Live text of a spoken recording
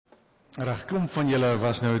'n klomp van julle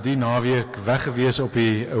was nou die naweek weg gewees op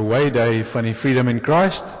die away day van die Freedom in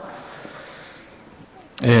Christ.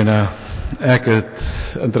 En ek het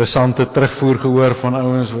interessante terugvoer gehoor van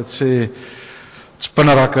ouens wat sê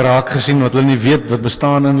spinnerakke raak gesien wat hulle nie weet wat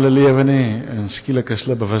bestaan in hulle lewe nie, en skielik is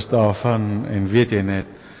hulle bewus daarvan en weet jy net,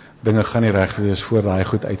 dinge gaan nie reg wees voor daai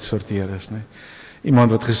goed uitsorteer is nie.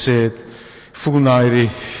 Iemand wat gesê het, voel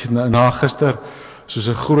na gister soos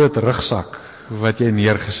 'n groot rugsak wat jy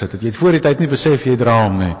neergesit het. Jy het voor die tyd nie besef jy dra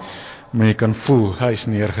hom nie, maar jy kan voel, hy is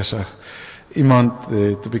neergesit. Iemand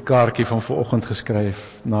het op die kaartjie van vanoggend geskryf,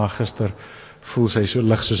 na gister voel sy so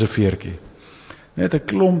lig soos 'n veertjie. Net 'n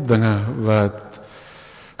klomp dinge wat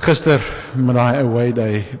gister met daai away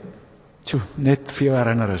day, net vir jou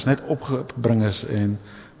herinner is, net opgebring is, en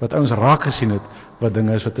wat ouens raak gesien het, wat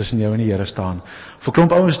dinge is wat tussen jou en die Here staan. Vir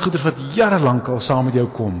klomp ouens het goeders wat jare lank al saam met jou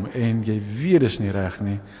kom, en jy weet dis nie reg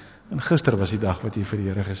nie. En gister was die dag wat jy vir die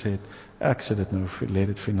Here gesê het, ek sit dit nou, lê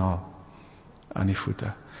dit finaal aan die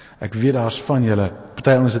voete. Ek weet daar's van julle, party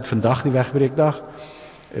ouens het vandag die wegbreekdag,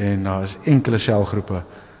 en daar is enkele selgroepe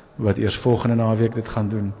wat eers volgende naweek dit gaan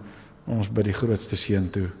doen. Ons bid die grootste seën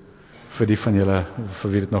toe vir die van julle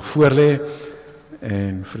vir wie dit nog voor lê,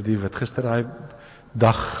 en vir die wat gister daai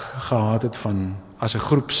dag gehad het van as 'n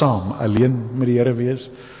groep saam alleen met die Here wees,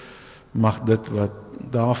 mag dit wat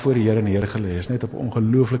daar voor die Here neergelê is, net op 'n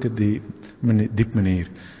ongelooflike diep manier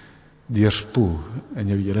deurspoel in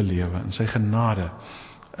jou hele lewe, in sy genade,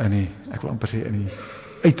 ek wil amper sê in die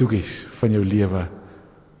uithoekies van jou lewe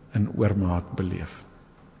in oormaat beleef.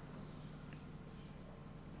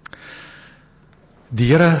 Die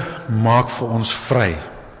Here maak vir ons vry.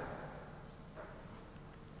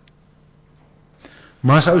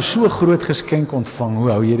 Maar as ou so groot geskenk ontvang, hoe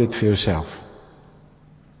hou jy dit vir jouself?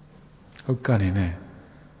 Hoe kan jy, nee?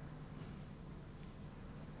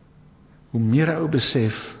 Hoe meer ou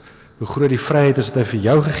besef, hoe groot die vryheid is wat hy vir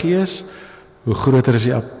jou gegee is, hoe groter is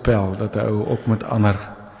die appel dat hy ook met ander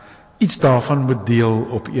iets daarvan moet deel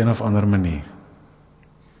op een of ander manier.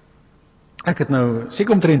 Ek het nou,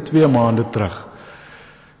 seker omtrent 2 maande terug,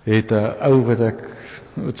 het 'n ou wat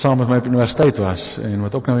saam met my op universiteit was, en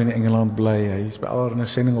wat ook nou in Engeland bly, hy is by al 'n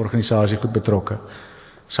sendingorganisasie goed betrokke,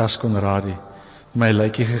 Sas Conradi, my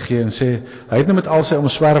lykie gegee en sê, hy het nou met al sy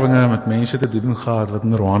omswervinge met mense te doen gehad wat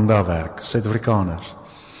in Rwanda werk, Suid-Afrikaners.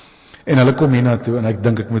 En hulle kom hier na toe en ek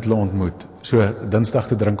dink ek moet hulle ontmoet. So, Dinsdag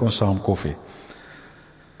toe drink ons saam koffie.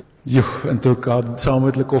 En toe ek saam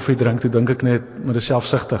met hulle koffie drink, toe dink ek net, maar dis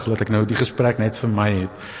selfsugtig, dat ek nou die gesprek net vir my het.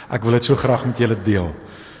 Ek wil dit so graag met julle deel.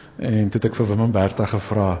 En toe het ek vir Wim en Bertha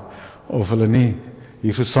gevra, of hulle nie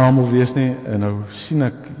hier so saam wil wees nie, en nou sien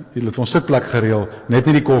ek, hulle het ons sitplek gereël, net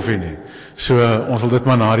nie die koffie nie. So, ons wil dit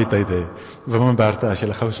maar na die tyd hê. Wim en Bertha, as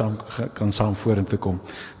julle gou kan saam vorentoe kom.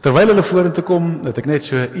 Terwyl hulle vorentoe kom, dat ek net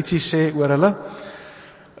so ietsie sê oor hulle.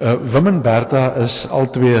 Wim en Bertha is al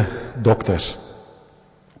 2 dokters.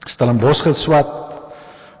 Stellenbosch geswat,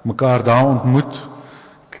 mekaar daar ontmoet.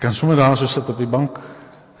 Ek kan sommer daar so sit op die bank.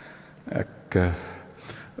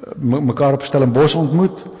 Mekaar op Stellenbosch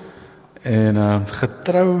ontmoet, en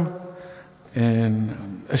getrou, en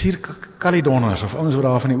is hier Caledoniërs, of ouens wat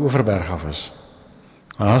daar van die Overberg af is.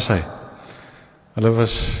 Daar is hy. Hulle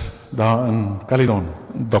was daar in Caledon,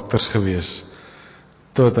 dokters gewees,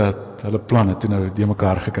 totdat hulle planne toe nou die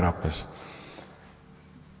mekaar gekrap is.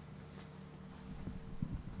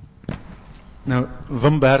 Nou,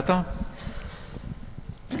 Wim Bertha,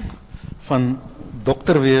 van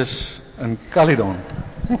dokter wees in Caledon,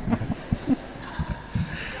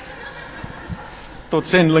 tot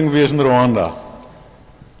sendeling wees in Rwanda.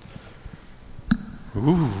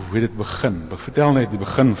 Hoe het dit begin? Vertel net die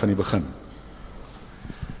begin van die begin.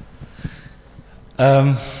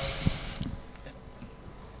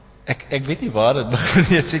 Ek weet nie waar dit begin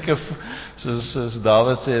nie, seker soos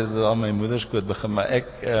David sê, dat aan my moederskoot begin, maar ek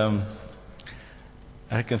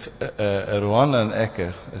in Rwanda en ek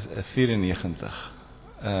is 94.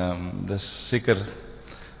 Dis seker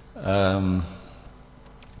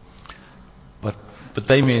wat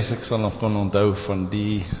party mense ek sal nog kon onthou van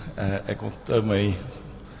die, ek onthou my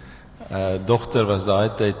dogter was daai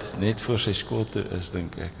tyd net voor sy skool toe is,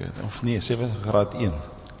 dink ek, of nee, sy was graad 1,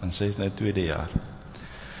 en sy is nou 2de jaar.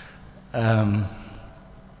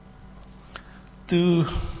 Toe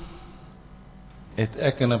het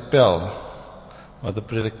ek in 'n appel, wat 'n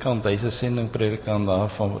predikant, hy is 'n sendingpredikant daar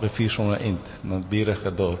van Rivier Sonder End, na die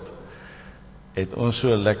bierige dorp, het ons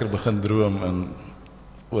so lekker begin droom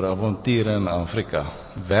oor avonture in Afrika.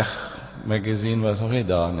 Weg magazine was nog nie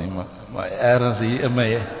daar nie, maar ergens hier in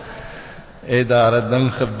my het daar 'n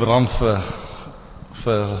ding gebrand vir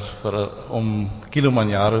om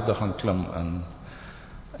Kilimanjaro te gaan klim,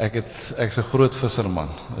 ek's 'n groot visserman.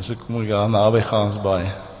 Dus ek moet daar naby Gansbaai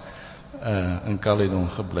in Caledon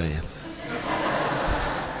gebly het.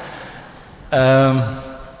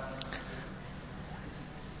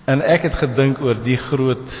 En ek het gedink oor die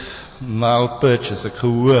groot Nile perches. Ek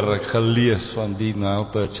gehoor, ek gelees van die Nile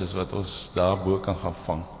perches wat ons daarbo kan gaan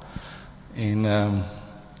vang. En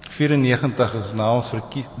 94 is na ons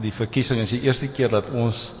die verkiesing is die eerste keer dat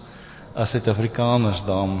ons as Suid-Afrikaners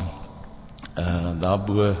dan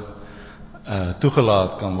daarbo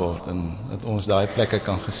toegelaat kan word en dat ons daai plekke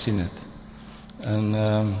kan gesien het. En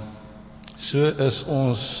so is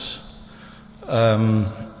ons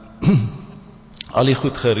al die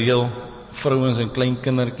goed gereël, vrouens en klein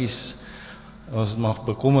kindertjies. Ons het maar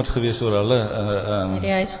bekommerd gewees oor hulle. Het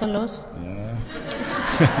die huis gelos? Ja.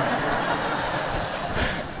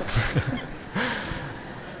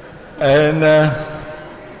 En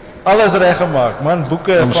alles reggemaak, man,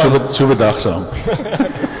 boeke van so bedagsaam.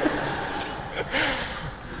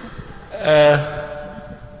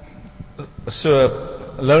 So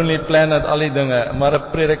Lonely Planet, al die dinge, maar 'n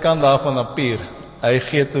predikant daarvan op Pier, hy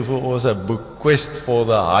gee toe vir ons 'n boek, Quest for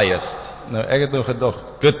the Highest. Nou ek het nou gedog,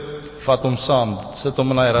 goed, vat hom saam, sit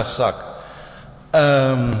hom in hy rugsak.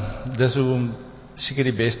 Dis hoe om seker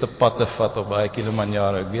die beste pad te vat op baie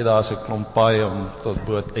Kilimanjaro. Ek weet daar's 'n klomp paaie om tot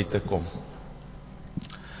boot uit te kom.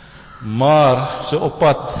 Maar so op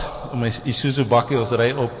pad om my Isuzu bakkie, ons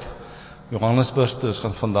ry op Johannesburg, ons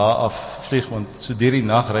gaan van daar af vlieg, want so deur die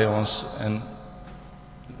nag ry ons, en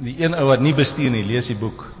die een ou wat nie bestuur nie, lees die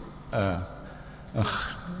boek, en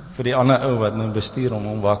vir die ander ou wat nou bestuur om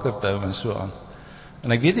hom wakker te hou en so aan.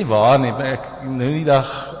 En ek weet nie waar nie, maar ek nou die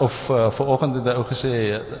dag of vanoggend het 'n ou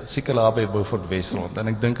gesê seker daar by Beaufort Wes rond, en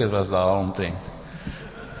ek dink dit was daar omtrent.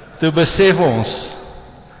 Toe besef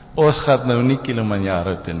ons gaan nou nie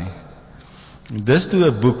Kilimanjaro toe nie. Dis toe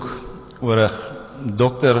 'n boek oor 'n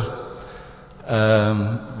dokter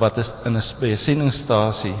wat is in 'n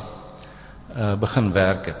sendingstasie begin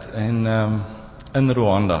werk het, en in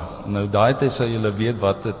Rwanda. Nou daai tyd sal julle weet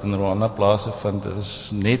wat dit in Rwanda plaasvind. Dit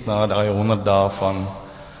is net na daai 100 dae van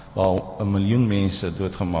waar 1 miljoen mense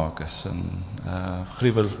doodgemaak is, en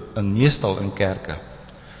gruwel, en meestal in kerke.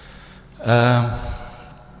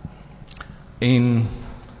 En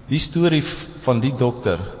die storie van die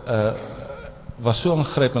dokter was so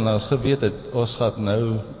aangrypend, as geweet het, ons gaan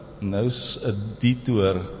nou 'n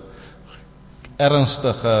detour,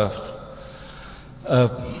 ernstige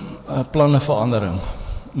planne verandering.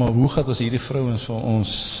 Maar hoe gaan ons hierdie vrouens van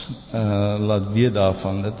ons laat weet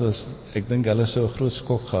daarvan? Dit was, ek dink hulle sou 'n groot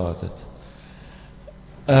skok gehad het.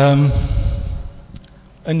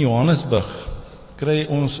 In Johannesburg kry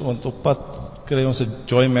ons, want op pad kry ons 'n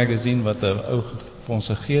Joy magazine wat 'n ou vir ons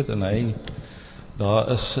gegee het, en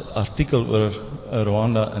daar is 'n artikel oor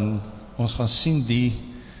Rwanda, en ons gaan sien die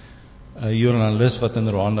joernalis wat in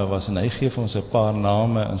Rwanda was, en hy gee vir ons 'n paar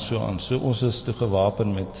name en so aan. So ons is toe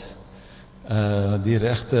gewapen met die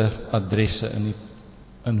regte adresse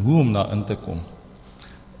en hoe om daar in te kom.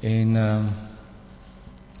 En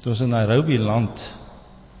toe ons in Nairobi land,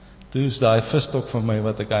 toe is daai visstok van my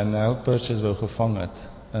wat ek daai Nile perches wou gevang het,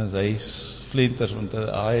 en hy flenters, want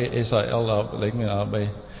hy SAL daar, lyk my daar by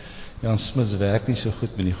Jan Smits werk nie so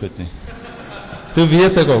goed met die goed nie. Toe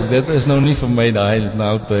weet ek ook, dit is nou nie vir my daai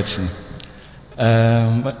Nile perch nie.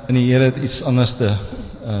 En die Here het iets anders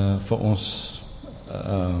vir ons.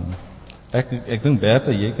 Ek dink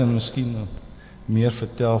Bertha, jy kan miskien meer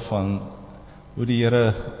vertel van hoe die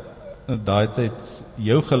Here daai tyd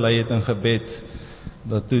jou gelei het in gebed,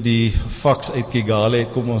 dat toe die faks uit Kigali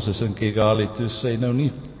kom, ons is in Kigali, toe sy nou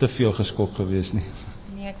nie te veel geskok gewees nie.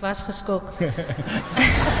 Nee, ek was geskok.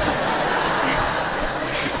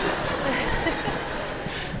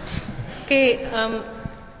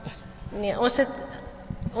 Nee,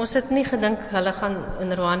 ons het nie gedink hulle gaan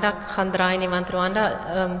in Rwanda gaan draai nie, want Rwanda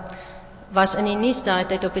was in die nuus daai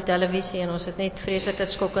tyd op die televisie, en ons het net vreeslike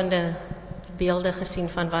skokkende beelde gesien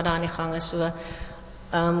van wat daar aan die gang is. So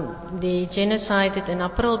die genocide het in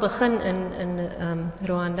April begin in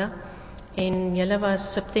Rwanda, en julle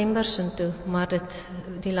was September toe, maar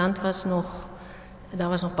die land was daar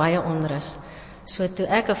was nog baie onrus. So toe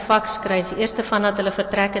ek 'n faks kry, die eerste van dat hulle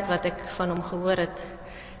vertrek het wat ek van hom gehoor het,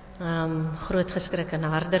 groot geskrik en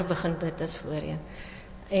harder begin bid as voorheen.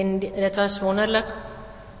 En dit was wonderlik,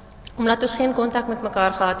 omdat ons geen kontak met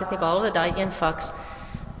mekaar gehad het nie, behalwe daai een faks.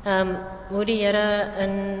 Hoe die Here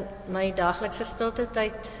in my daaglikse stilte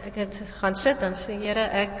tyd, ek het gaan sit en sê, Here,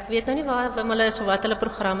 ek weet nou nie waar Wim hulle is of wat hulle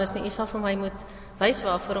program is nie, U sal vir my moet wys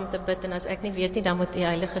waarvoor om te bid, en as ek nie weet nie, dan moet die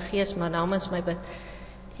Heilige Gees maar namens my bid.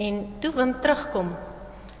 En toe Wim terugkom,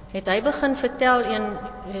 het hy begin vertel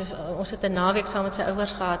ons het 'n naweek saam met sy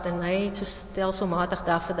ouers gehad en hy het so stelselmatig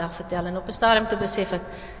dag vir dag vertel en op 'n stadium toe besef ek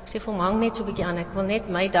sê vir hom hang net so 'n bietjie aan, ek wil net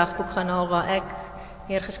my dagboek gaan haal waar ek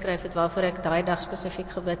neergeskryf het waarvoor ek daai dag spesifiek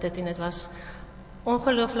gebid het en dit was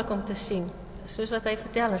ongelooflik om te sien. Soos wat hy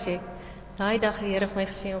vertel en sê daai dag het die Here vir my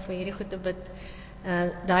gesê om vir hierdie goed te bid.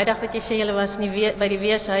 Daai dag wat jy sê julle was nie by die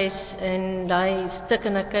weeshuis en daai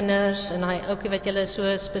stikkende kinders en daai ouetjie wat julle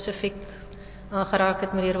so spesifiek aangeraak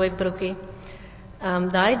het met die rooi broekie.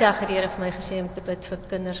 Daai dag het die Here vir my gesê om te bid vir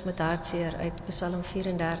kinders met hartseer uit Psalm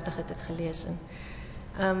 34 het ek gelees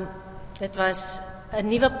en dit was 'n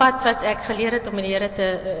nuwe pad wat ek geleer het om met die Here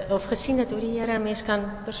of gesien het hoe die Here 'n mens kan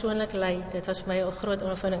persoonlik lei. Dit was vir my 'n groot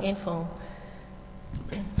ondervinding en vir hom.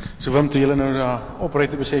 So Wim, toe julle nou daar opry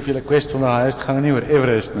te besef julle quest van die highest gaan nie oor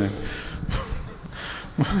Everest nie.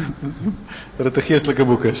 Dat dit 'n geestelike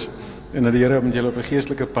boek is en dat die Here met julle op 'n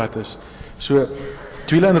geestelike pad is. So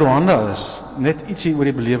toe julle in Rwanda is, net ietsie oor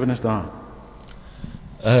die belewenis daar.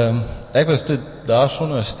 Ek was toe daar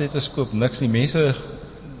sonder 'n stetoskoop, niks nie. Mense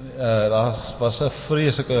daar was 'n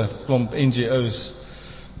vreeslike klomp NGO's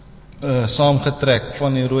saamgetrek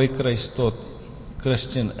van die Rooi Kruis tot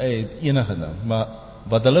Christian Aid, enige ding. Maar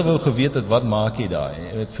wat hulle wou geweet het, wat maak jy daar?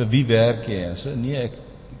 Jy weet, vir wie werk jy? En so nee,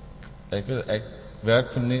 ek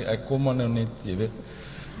werk vir nie, ek kom maar nou net, jy weet.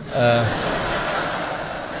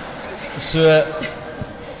 So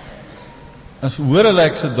as hoor hulle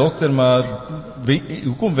ek's 'n dokter, maar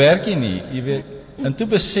hoekom werk jy nie? Jy weet, en toe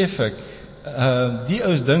besef ek die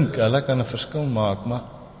ouens dink hulle kan 'n verskil maak, maar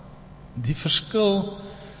die verskil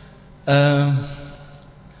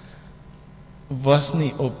was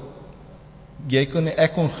nie op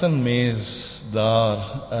ek kon geen mens daar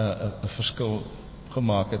 'n verskil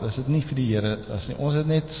gemaak het as dit nie vir die Here was nie. Ons het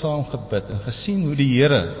net saam gebid en gesien hoe die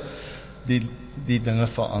Here die dinge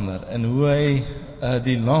verander en hoe hy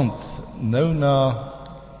die land nou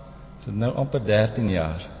amper 13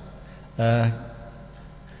 jaar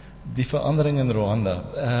die verandering in Rwanda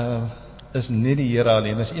is nie die Here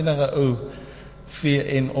alleen. As enige ou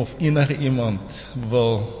VN of enige iemand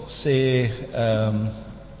wil sê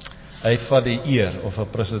hy vat die eer of 'n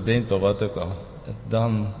president of wat ook al,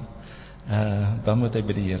 dan moet hy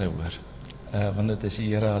by die Here hoor. Want dit is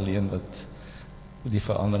die Here alleen wat die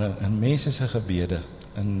verandering in mense se gebede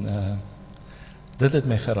en dit het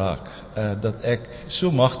my geraak, dat ek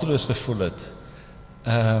so magteloos gevoel het,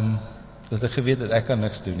 dat ek geweet het ek kan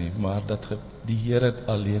niks doen nie, maar dat die Here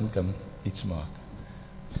alleen kan iets maak.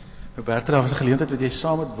 Roberta, daar was 'n geleentheid wat jy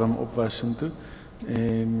saam met Wim op was soontoe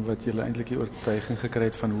en wat julle eintlik die oortuiging gekry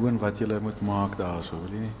het van hoe en wat julle moet maak daarso,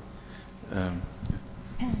 wil jy nie?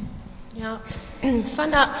 Ja,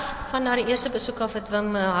 van na die eerste besoek af het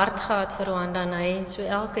Wim 'n hart gehad vir Rwanda en hy so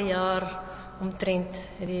elke jaar omtrent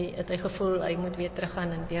het hy gevoel hy moet weer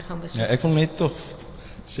teruggaan en weer gaan besoek. Ja, ek wil net toch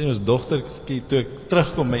sê ons dogtertjie toe ek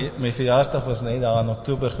terugkom, my verjaarsdag was net daar in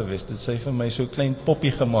Oktober geweest, het sy vir my so klein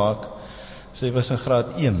poppie gemaak. Sy was in graad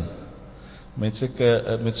 1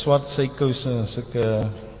 met swart sykouse en sulke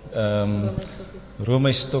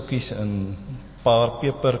roomystokkies en paar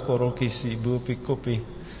peperkorreltjies hier bo op die koppie.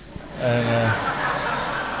 En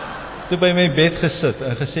toe by my bed gesit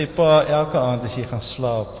en gesê, pa, elke aand as jy gaan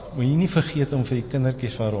slaap, moet jy nie vergeet om vir die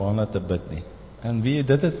kindertjies van Rwanda te bid nie. En wie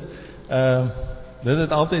dit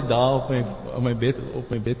het altyd daar op my bed,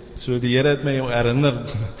 so die Here het my herinner.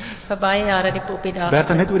 Vir baie jare die poppie daar.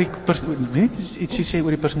 Bertha, net oor net ietsie sê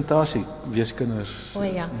oor die persentasie weeskinders. O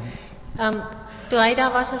ja. Toe hy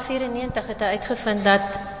daar was in 94 het hy uitgevind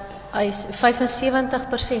dat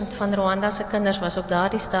 75% van Rwanda se kinders was op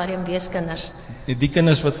daardie stadium weeskinders. Die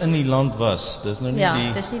kinders wat in die land was, dis nou nie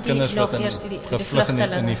die kinders wat gevlug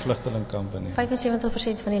in die vlugtelingkampe nie.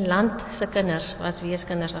 75% van die land se kinders was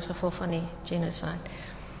weeskinders as gevolg van die genocide.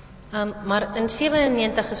 Maar in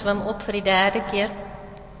 97 is Wim op vir die 3de keer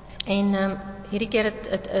en hierdie keer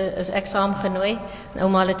is ek saamgenooi en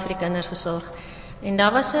ouma het vir die kinders gesorg. En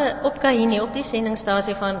daar was 'n op Kahini, op die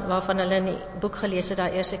sendingstasie waarvan hulle in die boek gelees het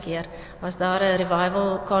daai eerste keer, was daar 'n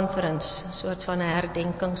revival conference, 'n soort van 'n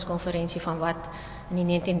herdenkingskonferensie van wat in die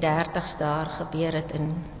 1930s daar gebeur het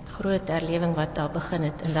en groot herlewing wat daar begin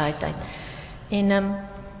het in daai tyd. En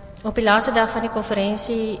op die laaste dag van die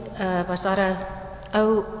konferensie was daar 'n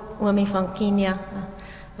ou oomie van Kenia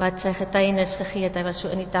wat sy getuienis gegee het. Hy was so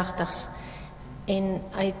in die 80s. En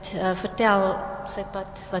hy het vertel sy pad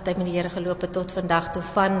wat hy met die Here geloop het tot vandag toe,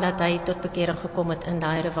 van dat hy tot bekering gekom het in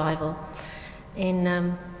daai revival. En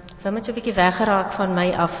Wim het so 'n bietjie weggeraak van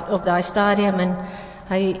my af op daai stadium en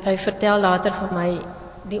hy vertel later vir my,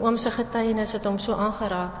 die oom se getuienis het hom so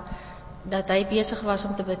aangeraak dat hy besig was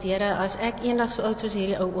om te bid, Here, as ek eendag so oud soos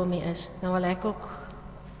hierdie ou oomie is, nou wil ek ook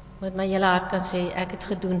met my hele hart kan sê, ek het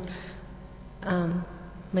gedoen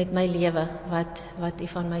met my lewe wat U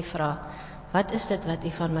van my vra. Wat is dit wat U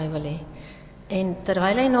van my wil hê? En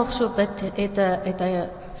terwyl hy nog so bid, het hy 'n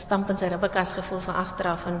stamp in sy ribbekas gevoel van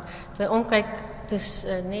agteraf, en toe hy omkyk, dis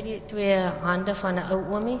net die twee hande van 'n ou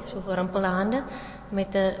oomie, so verrimpelde hande,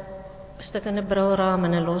 met 'n stikkende brilraam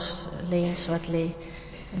en 'n los lens wat lê.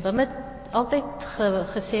 En Wim het altyd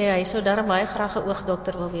gesê, hy sou darm baie graag 'n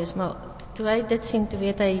oogdokter wil wees, maar toe hy dit sien, toe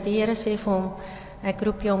weet hy, die Here sê vir hom, ek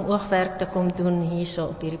roep jou om oogwerk te kom doen hierso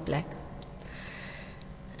op hierdie plek.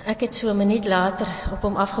 Ek het so 'n minuut later op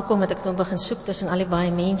hom afgekom, het ek hom begin soek tussen al die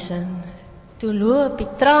baie mense. Toe loop die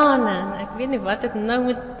trane, en ek weet nie wat het nou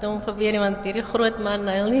met hom gebeur nie, want hierdie groot man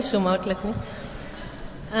huil nie so maklik nie.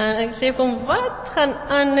 Ek sê vir hom, wat gaan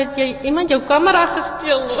aan, het jy iemand jou kamera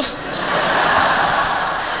gesteel?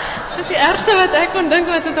 Dis die ergste wat ek kon dink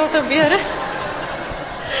wat het hom gebeur het.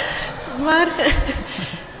 Maar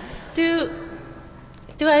toe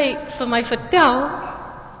hy vir my vertel,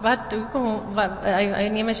 hy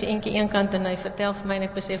neem my so eentjie een kant en hy vertel vir my en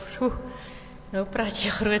ek besef, nou praat jy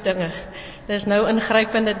groot dinge. Dis nou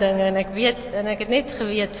ingrypende dinge en ek het net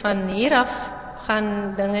geweet van hier af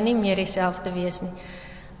gaan dinge nie meer dieselfde wees nie.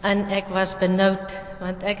 En ek was benoud,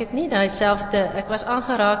 want ek het nie ek was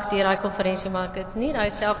aangeraak deur daai konferensie, maar ek het nie daai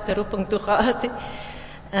selfde roeping toe gehad nie.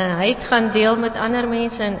 Hy het gaan deel met ander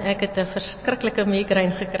mense en ek het 'n verskriklike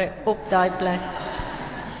migraine gekry op daai plek.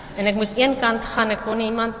 En ek moes een kant gaan, ek kon nie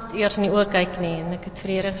iemand eers in die oë kyk nie, en ek het vir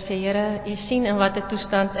die Here gesê, Here, U sien in watter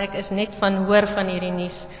toestand ek is, net van hoor van hierdie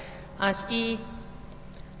nuus. As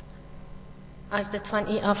dit van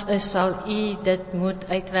U af is, sal U dit moet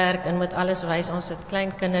uitwerk en moet alles wys. Ons het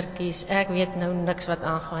klein kindertjies, ek weet nou niks wat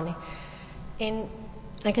aangaan nie. En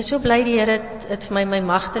ek is so bly die Here het vir my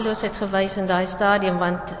magteloosheid gewys in daai stadium,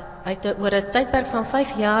 want hy het oor 'n tydperk van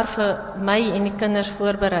 5 jaar vir my en die kinders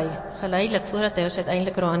voorberei, geleidelik voordat hy ons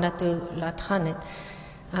uiteindelik Rwanda toe laat gaan het.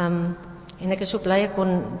 En ek is so bly ek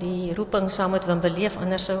kon die roeping saam met Wim beleef,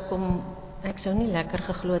 anders ek sou nie lekker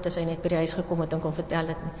geglo het as hy net by die huis gekom het en kon vertel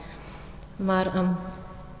het nie. Maar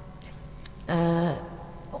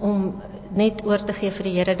om net oor te gee vir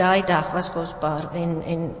die Here, daai dag was kosbaar,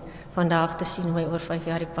 en van daar af te sien hoe hy oor 5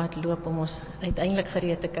 jaar die pad loop om ons uiteindelik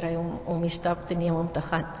gereed te kry om die stap te neem om te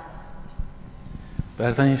gaan.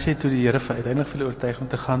 Bertha, jy sê toe die Here uiteindelik vir julle oortuig om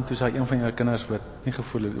te gaan, toe is daar een van julle kinders wat nie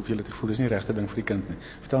gevoel het, of julle het gevoel, dis nie die regte ding vir die kind nie.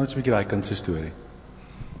 Vertel net so 'n bietjie daai kind se storie.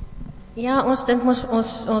 Ja, ons dink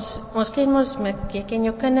ons ken jy ken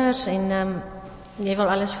jou kinders en jy wil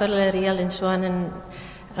alles vir hulle reël en so aan, en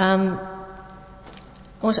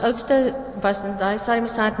ons oudste was in daai stadium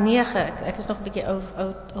staat 9, ek is nog 'n bietjie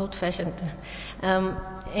old fashioned.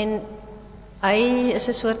 En hy is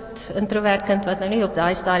 'n soort introvert kind wat nou nie op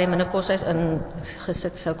daai stadium in 'n koshuis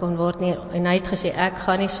ingesit sou kon word nie, en hy het gesê, ek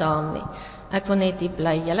gaan nie saam nie. Ek wil net hier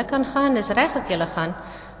bly. Julle kan gaan, dis reg dat julle gaan,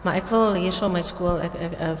 maar ek wil hierso my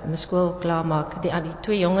skool klaarmaak. Die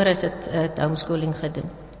 2 jongeres het homeschooling gedoen.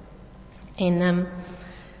 En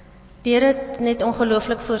die Here het net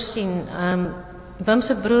ongelooflik voorsien. Wim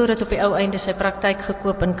se broer het op die ou einde sy praktyk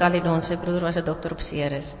gekoop in Caledon. Sy broer was 'n dokter op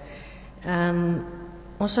Ceres.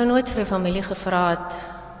 Ons sou nooit vir die familie gevra het,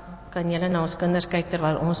 kan julle na ons kinders kyk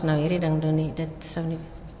terwyl ons nou hierdie ding doen nie. Dit sou nie,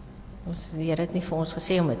 die Here het nie vir ons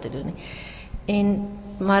gesê om dit te doen nie.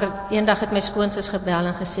 Maar eendag het my skoonsis gebel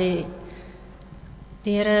en gesê,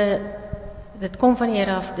 die Here, dit kom van die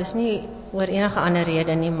Here af, dis nie oor enige ander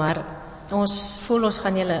rede nie, maar ons voel ons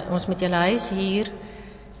moet julle huis hier,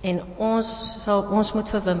 en ons moet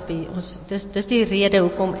vir Wimpie, dis die rede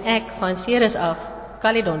hoekom ek van Ceres af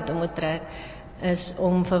Caledon toe moet trek, is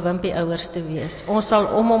om vir Wimpie ouers te wees. Ons sal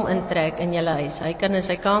hom intrek in julle huis. Hy kan in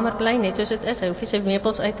sy kamer bly, net soos dit is. Hy hoef nie sy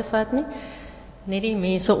meubels uit te vat nie. Net die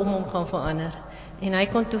mense om hom gaan verander. En hy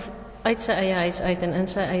kon toe uit sy eie huis uit en in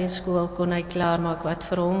sy eie skool kon hy klaarmaak wat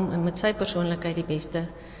vir hom en met sy persoonlikheid die beste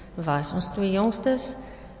was. Ons 2 jongstes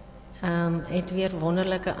het weer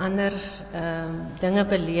wonderlike ander dinge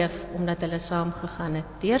beleef, omdat hulle saam gegaan het.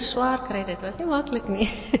 Deur swaar kry, dit was nie maklik nie.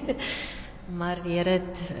 Maar die Here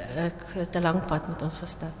het 'n lang pad met ons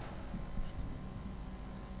gestap.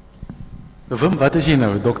 Wim, wat is jy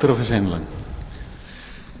nou, 'n dokter of 'n sendeling?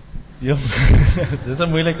 Ja, dis 'n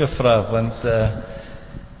moeilike vraag, want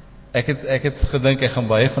ek het gedink ek gaan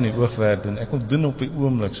baie van die oogwerk doen. Ek wil doen op die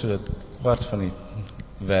oomblik, so dat kwart van die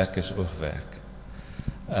werk is oogwerk.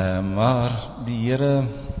 Maar die Here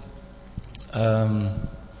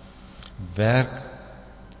werk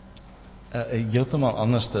heeltemal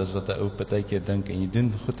anders as wat 'n ou partykeer dink, en jy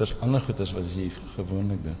doen ander goeders wat jy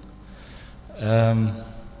gewoonlik doen.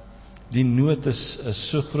 Die nood is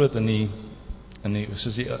so groot in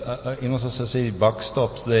soos die Engels sal sê, die buck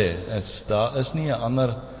stops there. Daar is nie 'n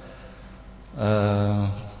ander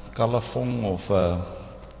Kalafong of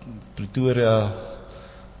Pretoria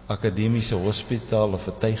Akademiese Hospitaal of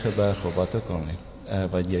 'n Tygerberg of wat ook al nie,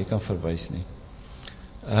 wat jy kan verwys nie.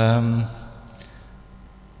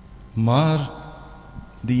 Maar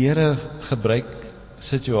die Here gebruik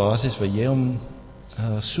situasies waar jy hom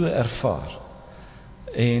so ervaar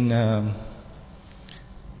en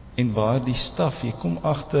waar die staf, jy kom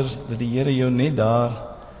agter dat die Here jou net daar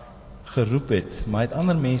geroep het, maar het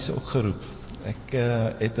ander mense ook geroep. Ek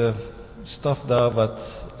het 'n staf daar wat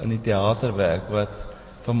in die teater werk, wat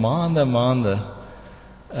vir maande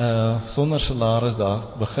sonder salaris daar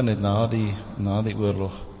begin het na die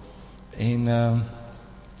oorlog. En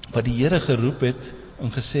wat die Here geroep het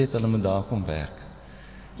en gesê het hulle moet daar kom werk.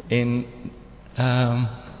 En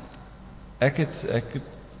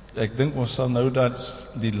ek dink ons sal nou dat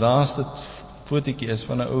die laaste fotootjie is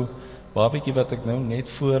van 'n ou babietjie wat ek nou net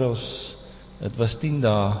voor ons, dit was 10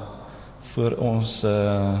 dae voor ons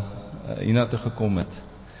hiernatoe gekom het.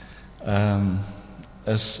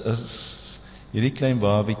 Is hierdie klein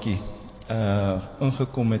babietjie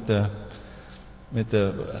ingekom met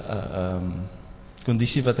 'n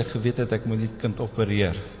kondisie wat ek geweet het ek moet die kind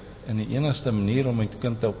opereer. En die enigste manier om my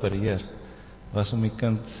kind te opereer was om die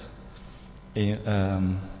kind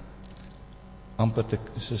amper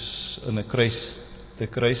soos in 'n kruis te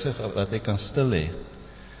kruisig dat hy kan stil hê.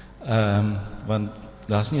 Want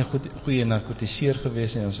daar's nie 'n goeie narkotiseer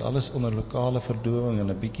gewees nie. Ons alles onder lokale verdowing en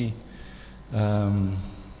 'n bietjie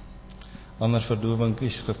ander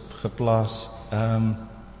verdowingkies geplaas.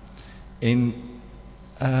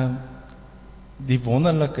 Die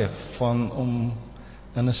wonderlike van om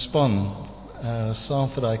in 'n span saam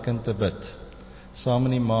vir daai kind te bid, saam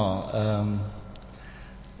met die ma.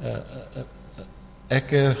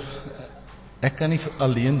 Ek kan nie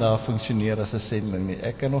alleen daar funksioneer as 'n sending nie.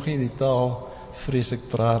 Ek kan nog nie die taal vreeslik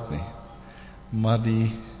praat nie. Maar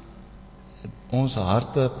ons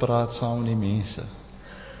harte praat saam met die mense.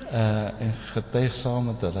 En getuig saam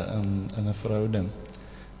met hulle in 'n verhouding.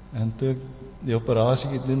 En toe ek die operasie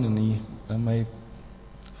gedoen en my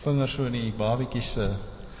vinger so in die babietjie se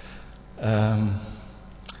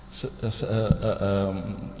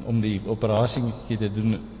om die operasie te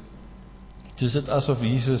doen, toe is dit asof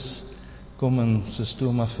Jesus kom en soos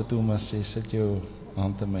Thomas vir Thomas sê, sit jou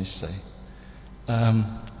hand in my sy. 'n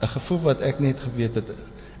gevoel wat ek net geweet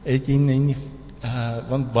het jy nie,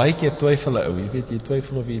 want baie keer twyfel 'n ou, jy weet, jy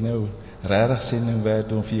twyfel of jy nou regtig sending werk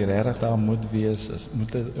doen, of jy regtig daar moet wees,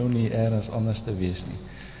 moet dit ou nie ergens anders te wees nie.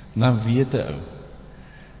 Dan weet 'n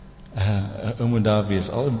ou moet daar wees.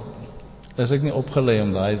 Al is ek nie opgelei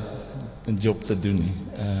om daai job te doen nie.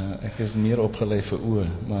 Ek is meer opgelei vir oë,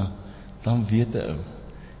 maar dan weet 'n ou,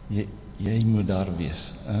 jy moet daar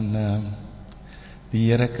wees. En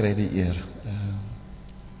die Here kry die eer.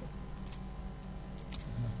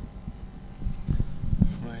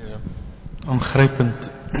 Aangrypend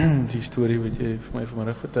die storie wat jy vir my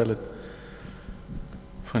vanmiddag vertel het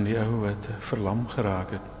van die ou wat verlam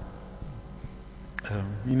geraak het.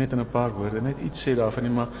 Nie net in 'n paar woorde, net iets sê daarvan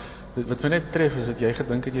nie, maar wat my net tref is dat jy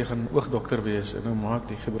gedink het jy gaan oogdokter wees en nou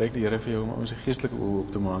gebruik die Here vir jou om sy geestelike oë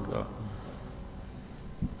op te maak daar.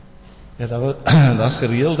 Ja, daar's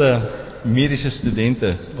gereelde mediese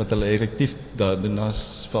studente wat hulle elektief daar doen.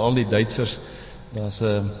 Daar's veral die Duitsers, daar's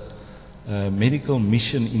 'n medical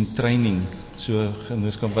mission in training, so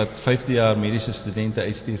genoemd, wat 5de jaar mediese studente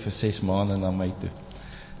uitstuur vir 6 maande na my toe.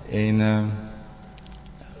 En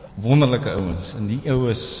wonderlike ouens, en die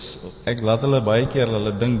ouens, ek laat hulle baie keer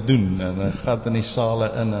hulle ding doen, en hulle gaan in die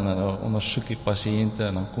sale in, en hulle ondersoek die pasiënte,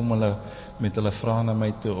 en dan kom hulle met hulle vrae na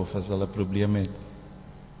my toe, of as hulle probleme het.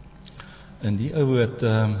 En die ou het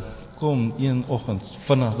kom een oggend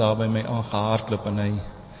vinnig daar by my aangehardloop, en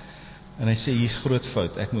hy sê, hier's groot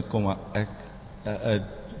fout, ek moet kom,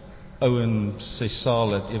 ou in sy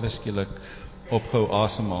saal het ewe skielik opgehou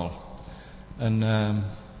asemhaal. En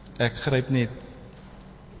ek gryp net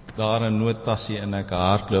daar 'n noodtassie en ek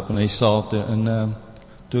hardloop in hy saal toe, en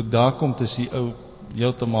toe ek daar kom, toe is die ou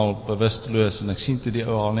heeltemal bewusteloos, en ek sien toe die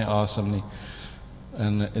ou haal nie asem nie,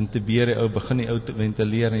 en intubeer die ou, begin die ou te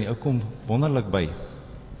ventileer, en die ou kom wonderlik by.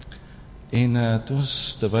 En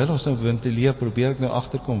terwyl ons nou ventileer, probeer ek nou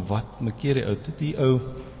agterkom, wat makeer die ou? Toe die ou,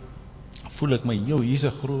 voel ek my, hier's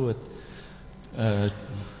 'n groot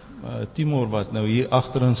tumor wat nou hier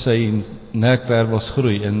agter in sy nekwervels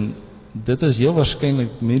groei, en dit is heel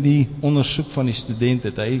waarskynlik met die ondersoek van die student,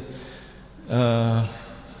 het hy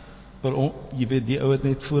jy weet, die ou het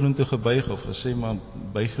net vorentoe gebuig of gesê, maar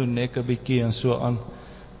buig jou nek 'n bietjie en so aan,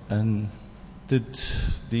 en toe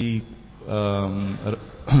die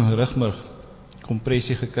rugmurg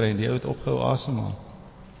kompressie gekry en die ou het opgehou asemhaal.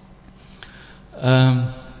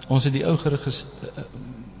 Ons het die ou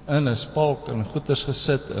in 'n spalk en goeters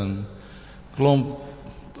gesit en klomp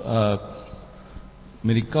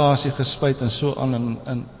medikasie gespuit en so aan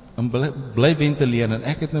en bly ventileer en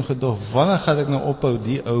ek het nou gedog, wanneer gaan ek nou ophou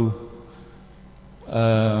die ou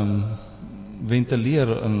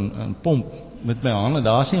ventileer en pomp met my hande,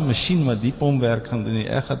 daar is nie 'n masjien wat die pompwerk gaan doen nie,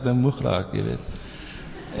 ek gaan nou moeg raak, jy weet.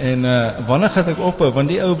 En wanneer gaan ek ophou, want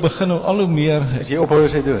die ou begin nou al hoe meer, As jy ophou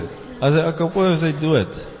is hy dood. as ek ophou is hy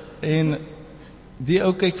dood, en die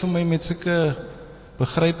ou kyk vir my met sulke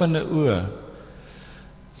begrypende oë,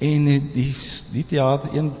 en die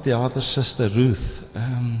theatersuster Ruth,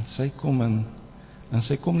 sy kom en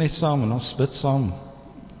sy kom net saam en ons bid saam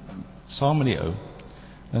met die ou,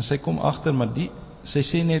 en sy kom agter, maar sy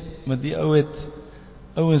sê net, maar die ou het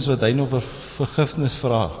ouens wat hy nog vir vergifnis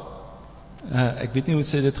vra. Ek weet nie hoe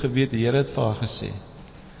sy dit geweet, die Here het vir haar gesê.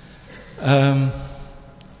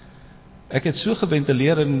 Ek het so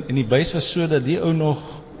geventileer en die buis was so dat die ou nog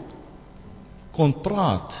kon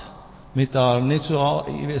praat met haar, net so,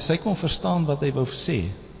 sy kon verstaan wat hy wou sê.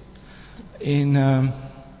 En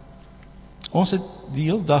ons het die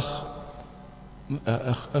hele dag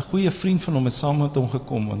 'n goeie vriend van hom het saam met hom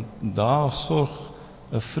gekom, want daar sorg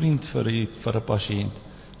 'n vriend vir 'n pasiënt.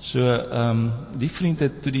 So, die vriend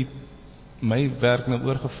het toe my werk nou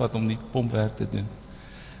oorgevat om die pompwerk te doen.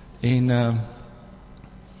 En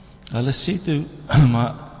hulle sê toe,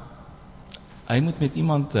 maar hy moet met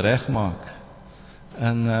iemand regmaak.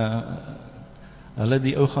 En hulle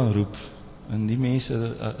die ou gaan roep. En die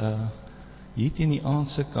mense hier teen die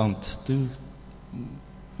aandse kant, toe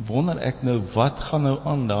wonder ek nou, wat gaan nou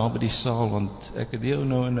aan daar by die saal, want ek het die ou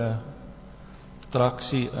nou in 'n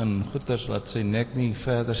traksie in goeters, laat sy nek nie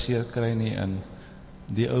verder seer kry nie, en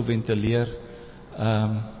die ou ventileer.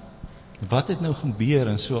 Wat het nou gebeur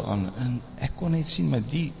en so aan, en ek kon net sien, maar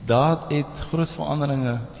daar het groot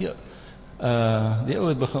veranderinge, die ou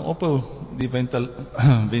het begin ophou, die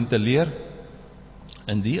ventileer,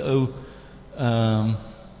 en die ou,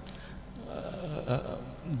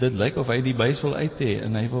 dit lyk of hy die buis wil uit hê,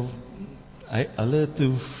 en hulle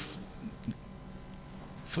toe,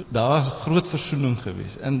 daar is groot versoening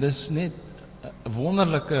gewees, en dis net 'n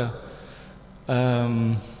wonderlike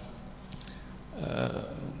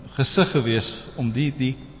gesig gewees, om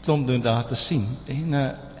die klomp doen daar te sien, en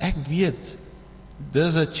ek weet,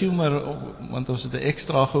 dis 'n tumor, want ons het 'n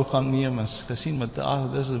ekstra gou gaan neem, en gesien,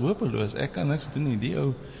 maar dis hopeloos, ek kan niks doen nie, die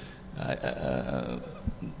ou,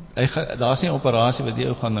 daar is nie 'n operasie wat die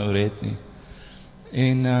ou gaan nou red nie.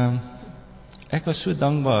 En ek was so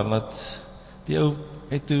dankbaar dat die ou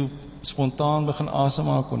het toe spontaan begin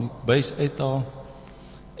asemhaal, kon die buis uithaal,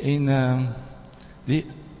 en die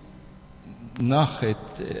nag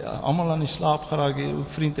het almal aan die slaap geraak, die ou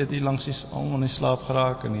vriend het hier langs almal aan die slaap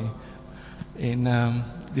geraak, en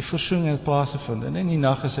die versoening het plaasgevind, en in die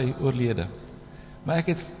nag is hy oorlede. Maar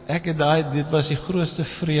ek het dit was die grootste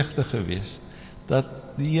vreugde gewees, dat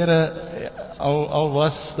die Here, al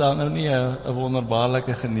was daar nou nie 'n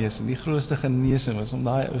wonderbaarlike genesing, die grootste genesing was om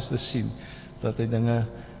daai ouens te sien, dat hy dinge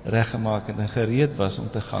reggemaak het en gereed was om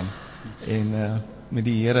te gaan, en met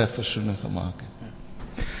die Here versoening gemaak het.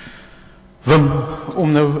 Wim,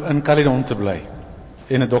 om nou in Caledon te bly,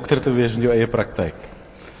 en 'n dokter te wees met jou eie praktyk,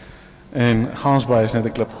 en Gansbaai is net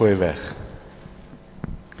 'n klip gooi weg,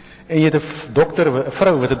 en jy het 'n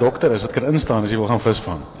vrou wat 'n dokter is, wat kan instaan as jy wil gaan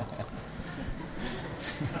visvang.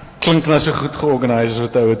 Klink nou so goed georganiseer as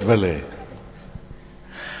wat ou het wil hê.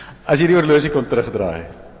 As jy die horlosie kon terugdraai,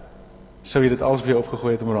 sou jy dit alles weer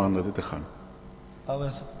opgegooi het om Rwanda toe te gaan?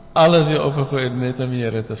 Alles weer opgegooi het, net om die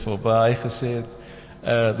Here te volg. Hy gesê het,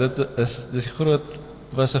 dit is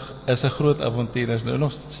 'n groot avontuur, is nou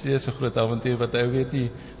nog steeds 'n groot avontuur, wat ek weet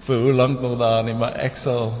nie vir hoe lank nog daar nie, maar ek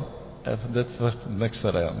sal dit vir niks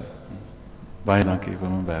verruil nie. Baie dankie,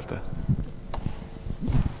 Wim en Bertha.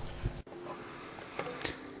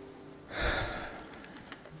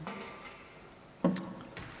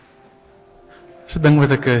 Dis 'n ding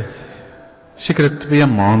wat ek sekere 2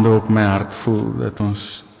 maande op my hart voel,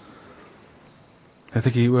 dat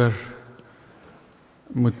ek hieroor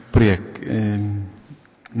moet preek, en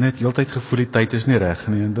net heeltyd gevoel die tyd is nie reg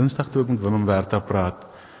nie, en Dinsdag toe ek met Wim en Bertha praat,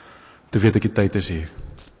 toe weet ek die tyd is hier.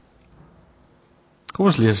 Kom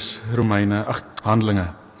ons lees Handelinge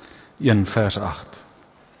 1 vers 8.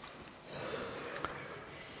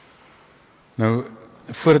 Nou,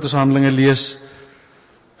 voordat ons Handelinge lees,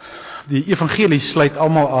 die evangelie sluit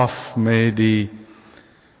almal af met die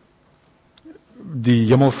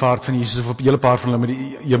hemelvaart van Jesus, of op 'n hele paar van hulle met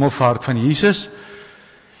die hemelvaart van Jesus,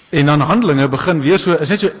 En dan Handelinge begin weer so, is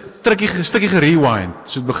net so stukkie gerewind.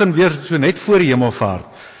 So het begin weer so net voor die hemelvaart.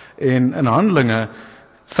 En in Handelinge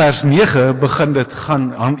vers 9 begin dit gaan,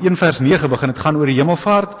 1 vers 9 begin dit gaan oor die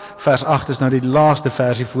hemelvaart. Vers 8 is nou die laaste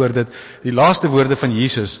versie voor dit, die laaste woorde van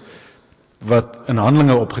Jesus wat in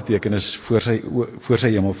Handelinge opgeteken is voor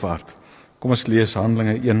sy hemelvaart. Kom ons lees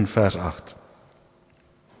Handelinge 1 vers 8.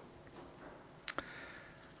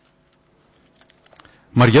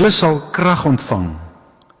 Maar julle sal krag ontvang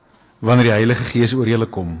wanneer die Heilige Gees oor julle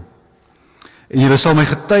kom. En julle sal my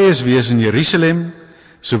getuies wees in Jerusalem,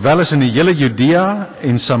 sowel as in die hele Judea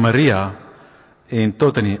en Samaria en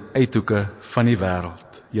tot in die uithoeke van die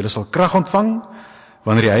wêreld. Julle sal krag ontvang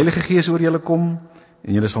wanneer die Heilige Gees oor julle kom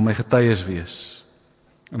en julle sal my getuies wees.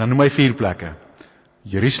 En dan noem hy 4 plekke.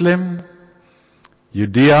 Jerusalem,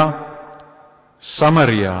 Judea,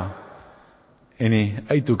 Samaria en die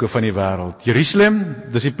uithoeke van die wêreld. Jerusalem,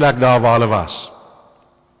 dis die plek daar waar hulle was.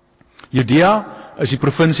 Judea is die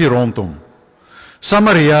provinsie rondom.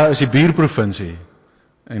 Samaria is die buurprovinsie.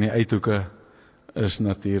 En die uithoeke is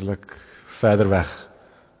natuurlik verder weg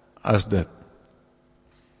as dit.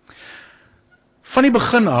 Van die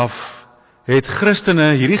begin af het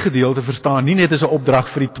Christene hierdie gedeelte verstaan nie net as 'n opdrag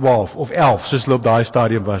vir die 12 of 11 soos hulle op daai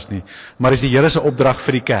stadium was nie, maar is die Here se opdrag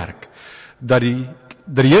vir die kerk. Dat die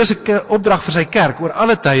Here se opdrag vir sy kerk oor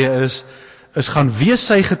alle tye is gaan wees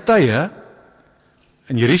sy getuie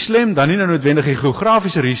in Jerusalem, dan nie nou noodwendig die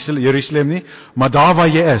geografiese Jerusalem nie, maar daar waar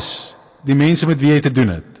jy is, die mense met wie jy te doen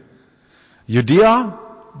het. Judea,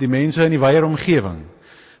 die mense in die wyeer omgewing.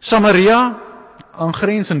 Samaria,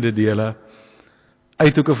 aangrensende dele,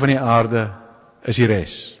 uithoeke van die aarde is die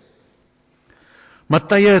res. Maar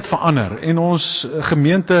tye het verander en ons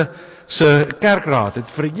gemeente se kerkraad het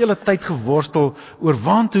vir 'n hele tyd geworstel oor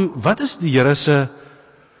wat is die Here se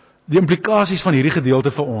die implikasies van hierdie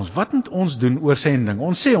gedeelte vir ons. Wat moet ons doen oor sending?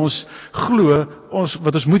 Ons sê ons glo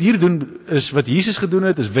wat ons moet hier doen is wat Jesus gedoen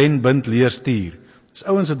het, is wen, bind, leer, stuur. Dis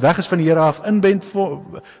ouens wat weg is van die Here af,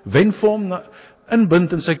 wen vir hom,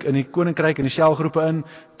 inbind in die koninkryk, in die selgroepe in,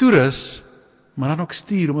 toerus, maar dan ook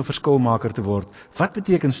stuur om 'n verskilmaker te word. Wat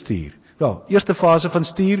beteken stuur? Wel, eerste fase van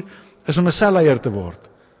stuur is om 'n selleier te word.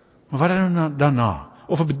 Maar wat dan daarna?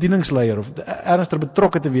 Of 'n bedieningsleier, of ernstig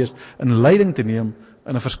betrokke te wees, in leiding te neem,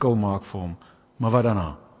 en 'n verskil maak vir hom. Maar wat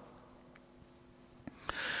daarna?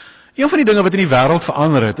 Een van die dinge wat in die wêreld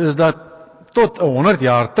verander het, is dat tot 100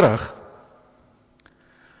 jaar terug,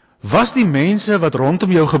 was die mense wat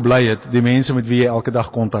rondom jou gebly het, die mense met wie jy elke dag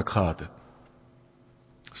kontak gehad het.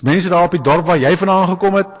 As mense daar op die dorp waar jy vandaan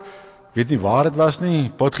gekom het, weet nie waar dit was nie,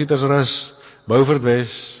 Potgietersrus, Beaufort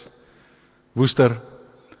Wes, Woester,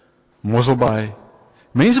 Mosselbaai.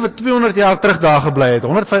 Mense wat 200 jaar terug daar gebly het,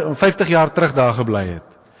 150 jaar terug daar gebly het.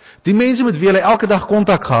 Die mense met wie hulle elke dag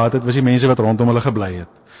kontak gehad het, was die mense wat rondom hulle gebly het.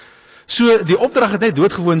 So die opdrag het net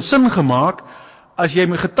doodgewoon sin gemaak. As jy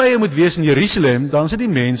getuie moet wees in Jerusalem, dan is dit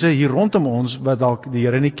die mense hier rondom ons wat dalk die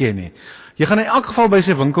Here nie ken nie. Jy gaan in elk geval by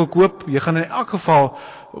sy winkel koop, jy gaan in elk geval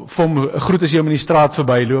vir hom groet as jy hom in die straat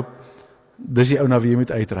verbyloop. Dis die ou na wie jy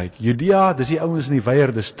moet uitreik. Judea, dis die ouens in die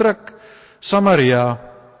wyeer distrik. Samaria,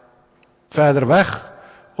 verder weg,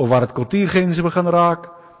 of waar dit kultuurgrense begin raak,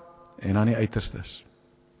 en dan die uiterstes.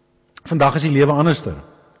 Vandag is die lewe anderster.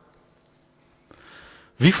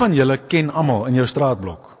 Wie van julle ken almal in jou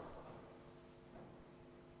straatblok?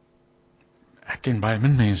 Ek ken baie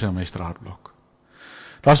min mense in my straatblok.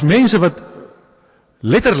 Daar's mense wat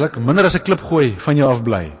letterlik minder as 'n klip gooi van jou af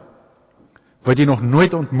bly, wat jy nog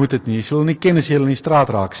nooit ontmoet het nie. Jy sal hulle nie ken as jy hulle in die straat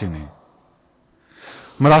raak sien nie.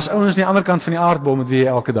 Maar daar's ouens aan die ander kant van die aardbol met wie jy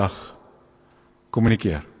elke dag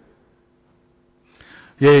kommunikeer.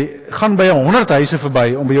 Jy gaan by 100 huise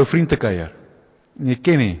verby om by jou vriend te kuier. En jy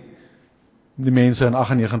ken nie die mense in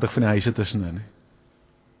 98 van die huise tussenin nie.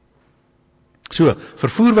 So,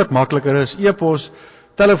 vervoer wat makliker is, e-pos,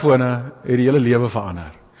 telefone, het die hele lewe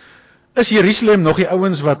verander. Is Jerusalem nog die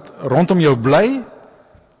ouens wat rondom jou bly?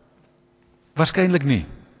 Waarskynlik nie.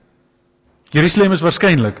 Jerusalem is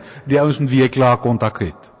waarskynlik die ouens met wie jy klaar kontak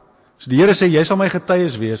het. So die Here sê, jy sal my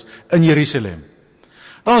getuies wees in Jerusalem.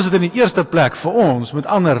 Dan is dit in die eerste plek vir ons met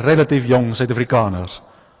ander relatief jong Suid-Afrikaners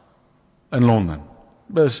in Londen.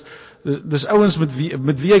 Dis ouens met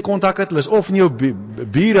wie jy kontak het, hulle is of in jou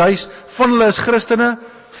buurhuis, van hulle is Christene,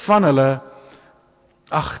 van hulle,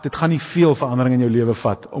 dit gaan nie veel verandering in jou lewe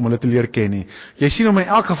vat om hulle te leer ken nie. Jy sien hom in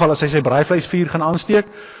elk geval as hy sy braaivleisvuur gaan aansteek,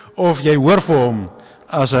 of jy hoor vir hom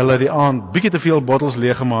as hulle die aand bietjie te veel bottels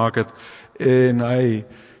leeggemaak het en hy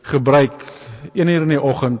gebruik 1 uur in die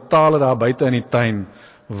oggend tale daar buite in die tuin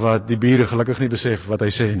wat die bure gelukkig nie besef wat hy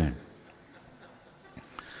sê nie.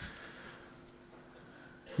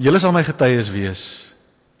 Julle sal my getuies wees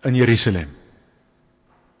in Jerusalem.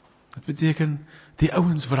 Dit beteken, die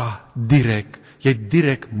ouens waar jy het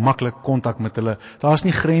direk maklik kontak met hulle. Daar is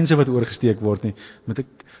nie grense wat oorgesteek word nie.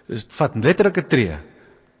 Vat letterlik 'n tree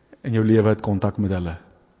in jou lewe het kontak met hulle.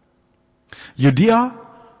 Judea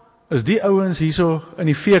is die ouens hierso in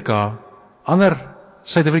die VK, ander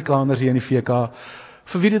Suid-Afrikaners hier in die VK,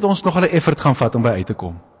 vir wie dit ons nog 'n effort gaan vat om by uit te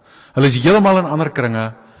kom. Hulle is heeltemal in ander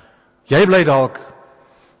kringe. Jy bly dalk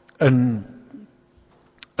in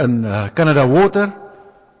Canada Water,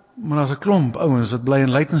 maar daar's 'n klomp ouens wat bly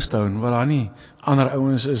in Leytonstone, waar daar nie ander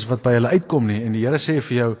ouens is wat by hulle uitkom nie. En die Here sê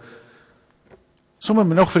vir jou, sommer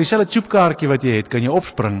nog vir dieselfde tjoepkaartjie wat jy het, kan jy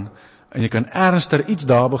opspring, en jy kan ernstiger iets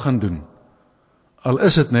daar begin doen. Al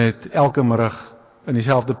is dit net elke middag in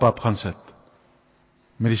dieselfde pub gaan sit.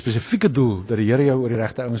 Met die spesifieke doel, dat die Here jou oor die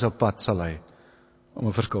regte ouens op pad sal lei, om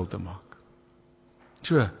 'n verskil te maak.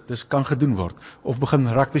 So, dis kan gedoen word. Of begin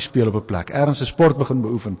rugby speel op 'n plek, ergens 'n sport begin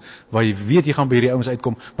beoefen, waar jy weet jy gaan by hierdie ouens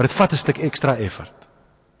uitkom, maar dit vat 'n stuk ekstra effort.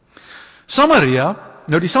 Samaria,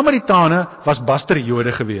 nou die Samaritane was baster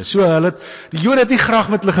Jode gewees, so die Jode het nie graag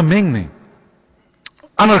met hulle gemeng nie.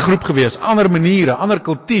 Ander groep gewees, ander maniere, ander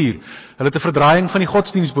kultuur, hulle het 'n verdraaiing van die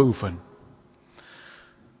godsdienst beoefen.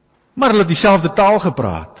 Maar hulle het dieselfde taal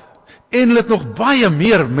gepraat, en hulle het nog baie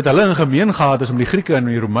meer met hulle in gemeen gehad as met die Grieke en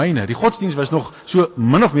die Romeine. Die godsdienst was nog so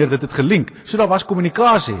min of meer dit het gelink, so daar was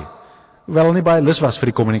kommunikasie, hoewel hulle nie baie lus was vir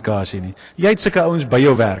die kommunikasie nie. Jy het sulke ouens by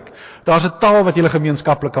jou werk, daar's 'n taal wat julle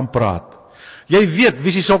gemeenskaplik kan praat. Jy weet wie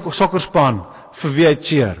is die sokkerspan vir wie hy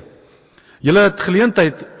cheer. Julle het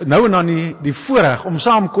geleentheid nou en dan die voorreg om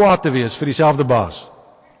saam kwaad te wees vir dieselfde baas.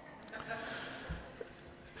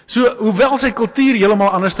 So, hoewel sy kultuur heeltemal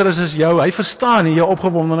anders is as jou, hy verstaan nie jou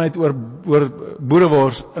opgewondenheid oor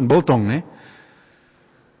boerewors in biltong, nie?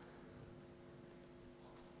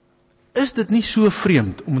 Is dit nie so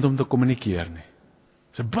vreemd om met hom te kommunikeer nie?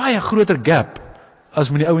 Dit is 'n baie groter gap as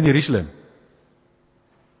met die ou in Jerusalem.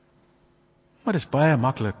 Maar dit is baie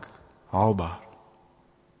maklik haalbaar.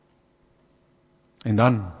 En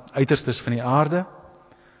dan, uiterstes van die aarde,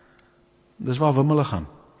 dis waar wimmele gaan.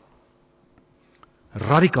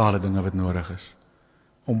 Radikale dinge wat nodig is,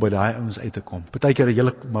 om by daai ouens uit te kom. Partykeer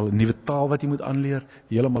heeltemal 'n nuwe taal wat jy moet aanleer,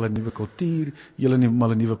 heeltemal 'n nuwe kultuur,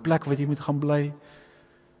 heeltemal 'n nuwe plek wat jy moet gaan bly.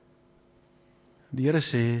 Die Here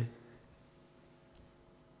sê,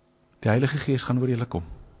 die Heilige Gees gaan oor julle kom.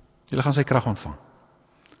 Julle gaan sy krag ontvang.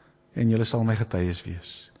 En julle sal my getuies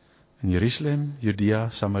wees. In Jerusalem, Judea,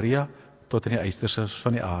 Samaria, tot in die uiterstes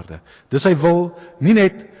van die aarde. Dis sy wil, nie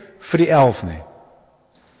net vir die 11 nie,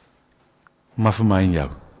 maar vir my en jou.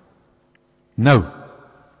 Nou,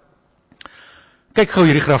 kyk gou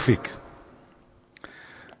hierdie grafiek.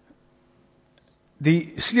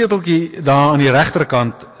 Die sleuteltjie daar aan die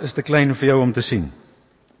regterkant is te klein vir jou om te sien.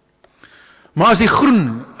 Maar as die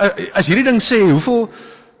groen, as hierdie ding sê, hoeveel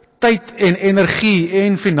tyd en energie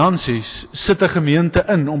en finansies sit 'n gemeente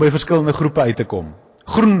in om by verskillende groepe uit te kom?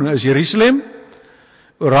 Groen is Jerusalem,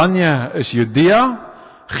 oranje is Judea,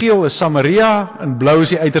 geel is Samaria en blou is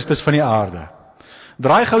die uiterstes van die aarde.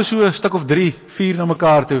 Draai gou so 'n stuk of 3, 4 na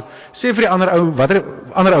mekaar toe. Sê vir die ander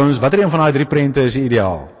ouens, watter een van daai 3 prente is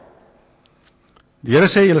ideaal? Die Here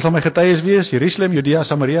sê, julle sal my getuies wees, Jerusalem, Judea,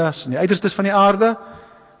 Samaria, in die uiterstes van die aarde.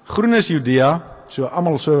 Groen is Judea, so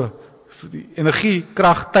almal so die energie,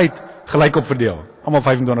 krag, tyd gelyk op verdeel. Almal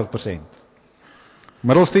 25%.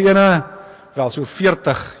 Middelste ene, wel so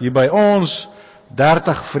 40 hier by ons,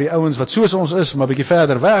 30 vir die ouens wat soos ons is, maar bietjie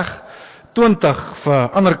verder weg, 20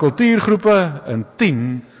 vir ander kultuurgroepe, en 10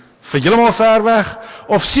 vir heeltemal ver weg,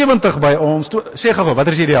 of 70 by ons. Sê gou,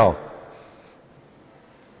 wat is ideaal?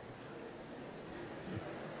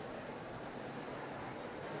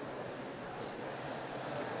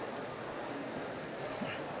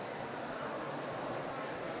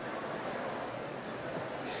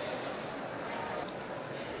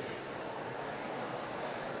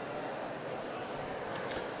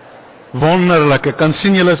 Wonderlik, ek kan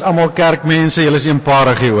sien julle is almal kerkmense, julle is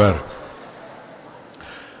eenparig hieroor.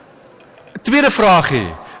 Tweede vraagie,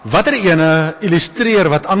 watter ene illustreer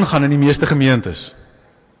wat aangaan in die meeste gemeentes?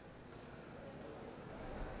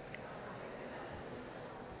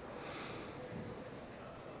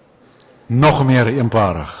 Nog meer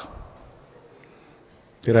eenparig.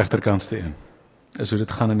 Die regterkantste een, is hoe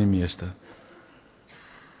dit gaan in die meeste.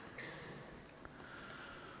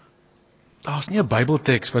 Daar is nie 'n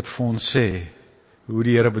Bybelteks wat vir ons sê hoe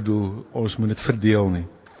die Here bedoel ons moet dit verdeel nie.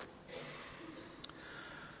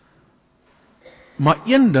 Maar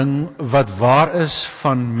een ding wat waar is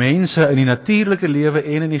van mense in die natuurlike lewe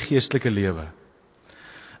en in die geestelike lewe,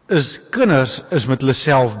 is kinders is met hulle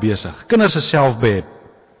self besig. Kinders is selfbeheer.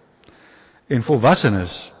 En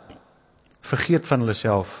volwassenes vergeet van hulle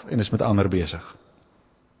self en is met ander besig.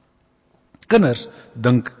 Kinders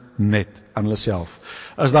dink net aan hulle self.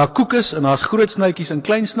 As daar koek is en daar's groot snytjies en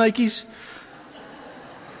klein snytjies,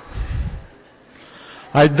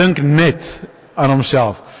 hy dink net aan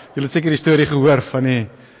homself. Julle het seker die storie gehoor van die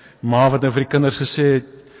ma wat nou vir die kinders gesê het,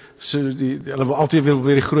 hulle wil altyd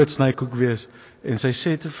weer die groot snykoek wees, en sy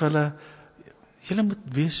sê te vir hulle, julle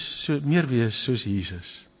moet meer wees soos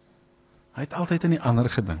Jesus. Hy het altyd aan die ander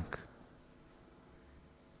gedink.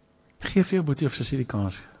 Geef vir jou boetie of sussie die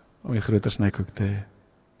kans om die groter snykoek te hê.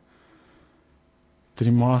 Toe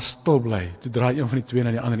die ma stil bly, toe draai een van die twee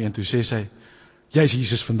na die ander een, toe sê sy, jy is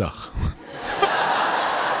Jesus vandag.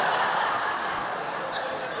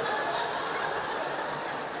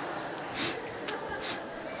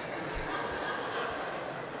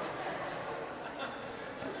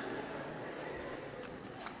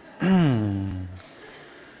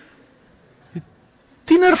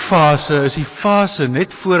 Tienerfase is die fase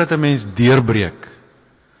net voordat 'n mens deurbreek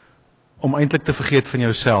om eintlik te vergeet van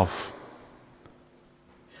jouself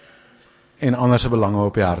en ander se belange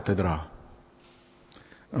op die hart te dra.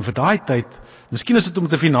 En vir daai tyd, miskien is dit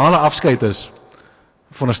omdat 'n finale afskeid is,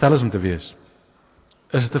 veronderstel is om te wees,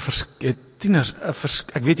 is dit tieners,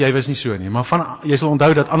 ek weet jy was nie so nie, maar jy sal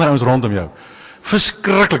onthou dat ander ouens rondom jou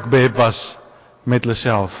verskriklik behep was met hulle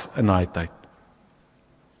self in daai tyd.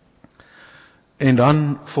 En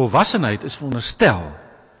dan volwassenheid is veronderstel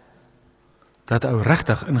dat ou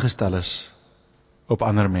regtig ingestel is op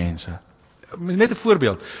ander mense. Net 'n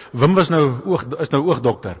voorbeeld. Wim is nou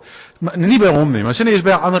oogdokter. Maar nie by hom nie, maar sien jy is by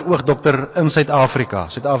 'n ander oogdokter in Suid-Afrika.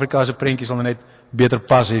 Suid-Afrika se prentjie sal net beter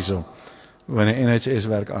pas hierso. Want die NHS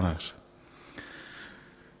werk anders.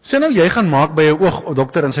 Sien nou jy gaan maak by 'n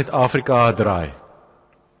oogdokter in Suid-Afrika 'n draai.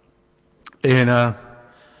 En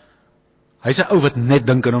hy's 'n ou wat net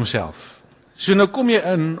dink aan homself. So nou kom jy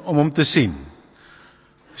in om hom te sien.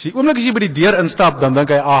 As die oomblik as jy by die deur instap, dan dink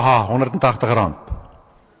hy, aha, R180.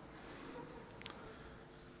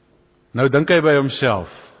 Nou dink hy by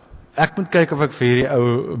homself, ek moet kyk of ek vir hierdie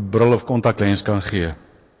ou bril of kontaklens kan gee.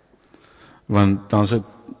 Want dan is dit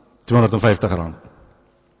R250.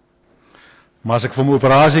 Maar as ek vir hom 'n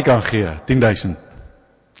operasie kan gee, 10.000.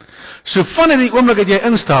 So vanaf die oomblik dat jy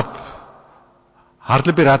instap,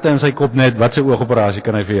 hardloop die ratte in sy kop net, wat sy oogoperasie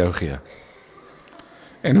kan hy vir jou gee?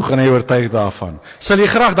 En hoe gaan hy oortuig daarvan? Sal jy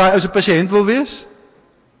graag daai ou se pasiënt wil wees?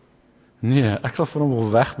 Nee, ek sal van hom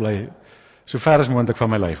wil wegbly, so ver as moontlik van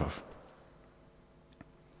my lyf af.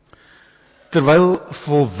 Terwyl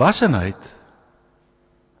volwassenheid,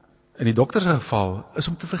 in die dokter se geval, is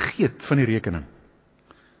om te vergeet van die rekening.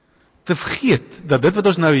 Te vergeet dat dit wat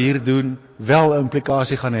ons nou hier doen, wel 'n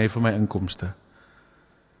implikasie gaan hê vir my inkomste.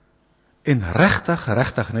 En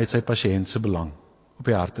regtig net sy pasiënt se belang op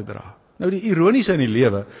die hart te dra. Nou die ironiese in die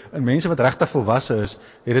lewe, in mense wat regtig volwasse is,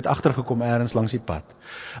 het dit agtergekom ergens langs die pad.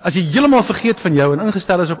 As jy heeltemal vergeet van jou en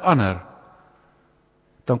ingestel is op ander,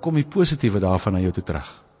 dan kom die positiewe daarvan na jou toe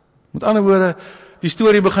terug. Met ander woorde, die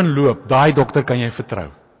storie begin loop, daai dokter kan jy vertrou.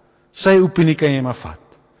 Sy opinie kan jy maar vat.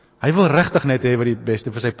 Hy wil regtig net hê wat die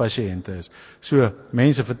beste vir sy pasiënte is. So,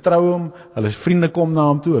 mense vertrou hom, hulle vriende kom na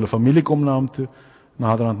hom toe, hulle familie kom na hom toe,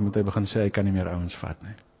 naderhand moet hy begin sê, hy kan nie meer ouens vat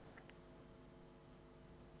nie.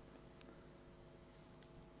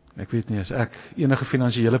 Ek weet nie, as ek enige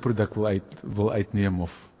finansiële produk wil uitneem,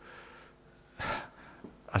 of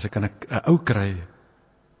as ek 'n ou kry,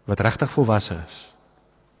 wat regtig volwasse is,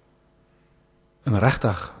 en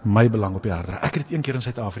regtig my belang op die hart dra. Ek het dit een keer in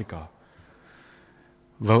Suid-Afrika,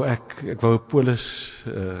 ek wou 'n polis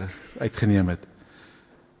uitgeneem het,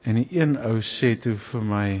 en die een ou sê toe vir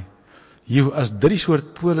my, as dit die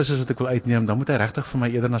soort polis is wat ek wil uitneem, dan moet hy regtig vir my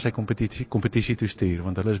eerder na sy kompetisie toe stuur,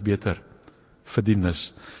 want hulle is beter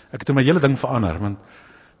verdienis. Ek het my hele ding verander, want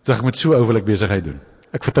ek moet so ou wil ek besigheid doen.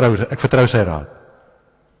 Ek vertrou sy raad.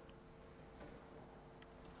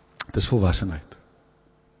 Dit is volwassenheid.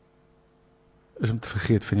 Is om te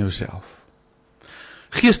vergeet van jouself.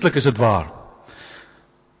 Geestelik is dit waar.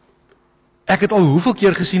 Ek het al hoeveel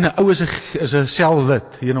keer gesien, 'n ou is 'n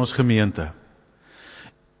selwit hier in ons gemeente.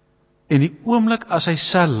 En die oomblik as hy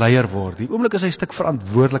selleier word, die oomblik as hy 'n stuk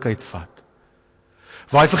verantwoordelikheid vat,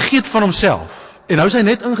 waar hy vergeet van homself, en nou is hy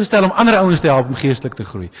net ingestel om ander ouens te help om geestelik te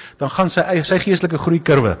groei, dan gaan sy geestelike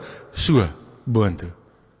groeikurwe so boontoe.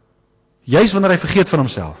 Juis wanneer hy vergeet van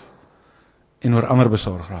homself en oor ander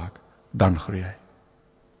besorg raak, dan groei hy.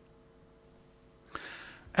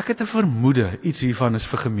 Ek het 'n vermoede, iets hiervan is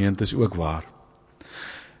vir gemeentes ook waar.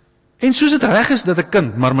 En soos dit reg is dat 'n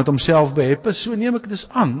kind maar met homself behep is, so neem ek dit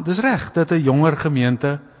aan. Dis reg dat 'n jonger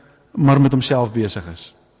gemeente maar met homself besig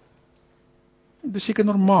is. Dis seker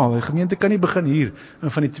normaal, die gemeente kan nie begin hier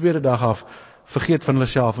en van die tweede dag af vergeet van hulle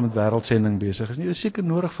self en met wêreldsending besig is nie. Dis seker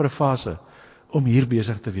nodig vir 'n fase om hier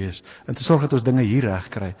besig te wees en te sorg dat ons dinge hier reg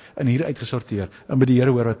kry en hier uitgesorteer en by die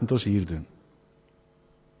Here hoor wat moet ons hier doen.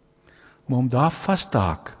 Maar om daar vas te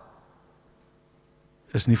haak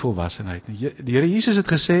is nie volwassenheid nie. Die Here Jesus het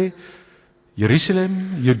gesê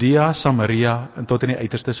Jerusalem, Judea, Samaria en tot in die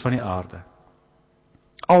uiterstes van die aarde.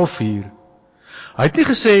 Al 4. Hy het nie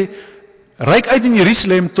gesê ryk uit in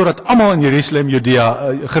Jerusalem totdat almal in Jerusalem Judea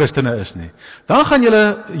Christene is nie. Dan gaan julle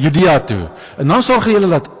Judea toe en dan sorg julle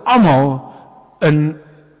dat almal in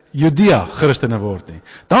Judea Christene word nie.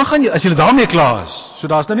 Dan gaan jy, as jy daarmee klaar is, so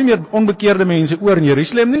daar's nou nie meer onbekeerde mense oor in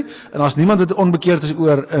Jerusalem nie, en daar's niemand wat onbekeerd is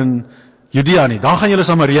oor in Judea nie, dan gaan julle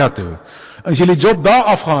Samaria toe. As jy die job daar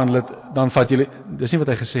afgehandel het, dan vat julle, dis nie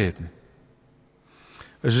wat hy gesê het nie.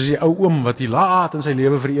 Is soos die ou oom wat hier laat in sy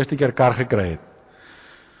lewe vir die eerste keer kar gekry het.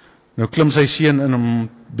 Nou klim sy seun in om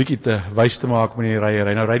bietjie te wys te maak met die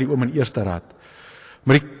ryery. Nou ry die oom in eerste rad.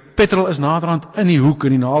 Maar die petrol is naderhand in die hoek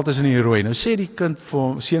en die naald is in die rooi. Nou sê die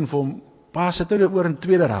seun vir hom, pa, sit nou oor in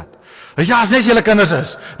tweede rad. Hy sê, ja, as net julle kinders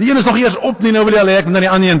is. Die een is nog eers op nie, nou wil jy al hê ek moet na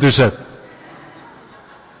die ander een toe sit.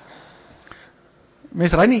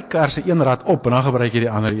 Mens ry nie kar se een rad op en dan gebruik jy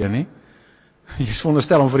die ander een nie. Jy is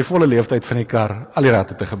veronderstel om vir die volle leeftyd van die kar al die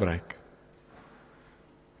radde te gebruik.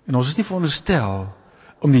 En ons is nie veronderstel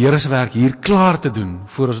om die Here se werk hier klaar te doen,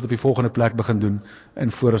 voor ons dit op die volgende plek begin doen,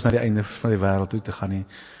 en voor ons na die einde van die wêreld toe te gaan nie.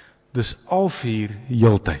 Dis al 4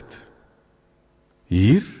 heeltyd.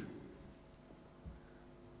 Hier,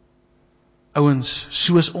 ouens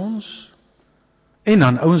soos ons, en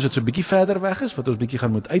dan ouens wat so 'n bietjie verder weg is, wat ons bietjie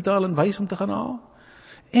gaan moet uithaal en wys om te gaan haal,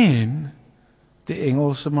 en die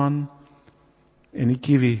Engelse man, en die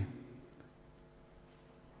Kiwi,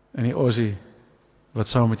 en die Aussie, wat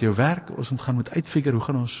saam met jou werk, ons moet uitfigure, hoe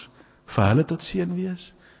gaan ons vir hulle tot seën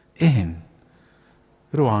wees, en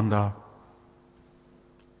Rwanda,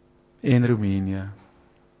 en Roemenië,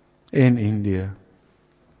 en Indië,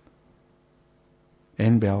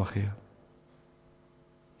 en België,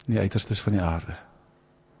 in die uiterstes van die aarde,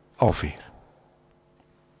 al 4.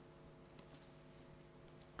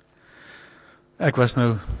 Ek was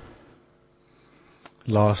nou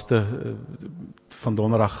laaste van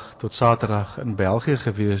donderdag tot saterdag in België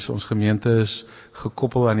gewees. Ons gemeente is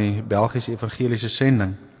gekoppel aan die Belgiese evangeliese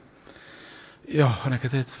sending. Ja, en ek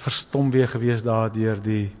het net verstom weer gewees daar deur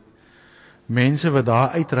die mense wat daar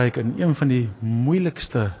uitreik in een van die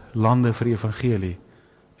moeilikste lande vir die evangelie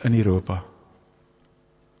in Europa.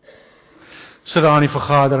 Sit daar in die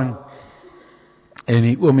vergadering en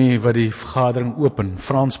die oomie wat die vergadering open,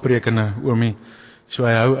 Franssprekende oomie, so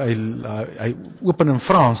hy open in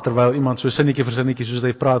Frans, terwyl iemand so sinnetjie vir sinnetjie, soos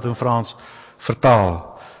hy praat in Frans, vertaal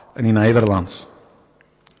in die Nederlands.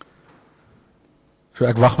 So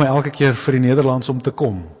ek wag my elke keer vir die Nederlands om te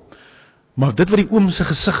kom. Maar dit wat die oom se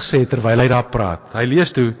gesig sê, terwyl hy daar praat, hy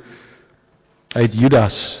lees toe uit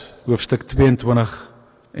Judas, hoofstuk 22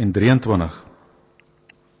 en 23.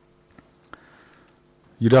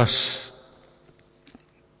 Judas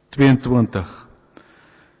 22.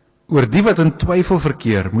 Oor die wat in twyfel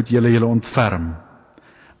verkeer, moet julle ontferm.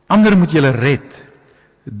 Ander moet julle red,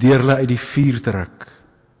 deur hulle uit die vuur te ruk.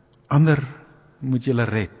 Ander moet julle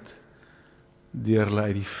red, deur hulle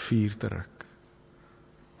uit die vuur te ruk.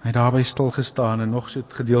 Hy het daarby stil gestaan en nog so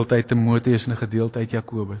 'n gedeeltyd Timoteus en 'n gedeeltyd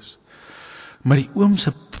Jakobus. Maar die oom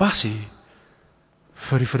se passie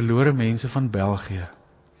vir die verlore mense van België,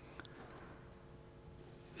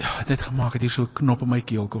 ja, het net gemaak dat hier so 'n knop in my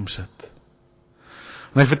keel kom sit.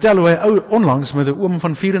 En hy vertel hoe hy onlangs met 'n oom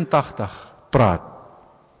van 84 praat.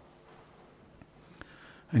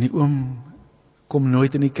 En die oom kom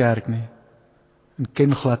nooit in die kerk nie en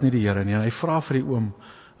ken glad nie die Here nie. En hy vra vir die oom,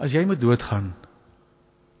 as jy moet doodgaan,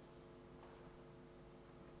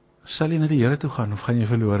 sal jy na die Here toe gaan of gaan jy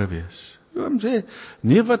verlore wees? Die oom sê,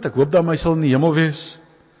 nee wat, ek hoop dat my sal in die hemel wees.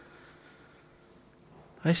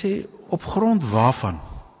 Hy sê, op grond waarvan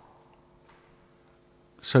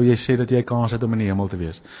sou jy sê dat jy kans het om in die hemel te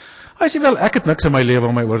wees? Hy sê, wel, ek het niks in my lewe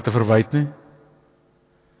om my oor te verwyd nie.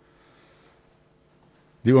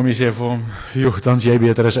 Die oomie sê vir hom, joh, dan is jy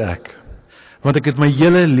beter as ek. Want ek het my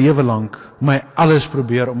hele lewe lank my alles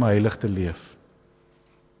probeer om my heilig te leef.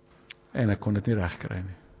 En ek kon dit nie regkry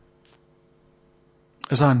nie.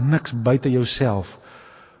 Is daar niks buite jouself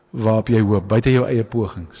waarop jy hoop, buite jou eie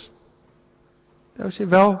pogings? Hy sê,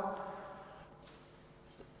 wel,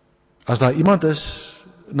 as daar iemand is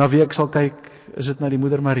na wie ek sal kyk, is dit na die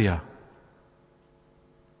Moeder Maria.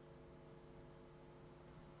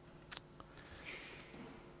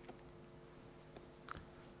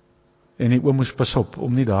 En die oom moes pas op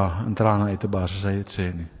om nie daar in trane uit te bars as hy het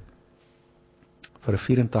sê nie. Vir 'n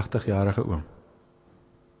 84-jarige oom.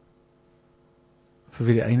 Vir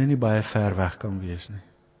wie die einde nie baie ver weg kan wees nie.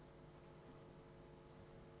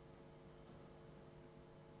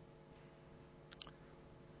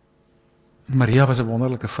 Maria was 'n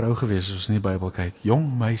wonderlike vrou gewees, as ons in die Bybel kyk.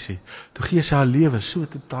 Jong meisie. Toe gee sy haar lewe so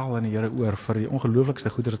totaal aan die Here oor vir die ongelooflikste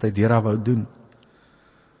goeie wat hy deur haar wou doen.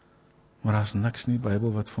 Maar daar is niks in die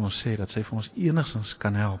Bybel wat vir ons sê dat sy vir ons enigstens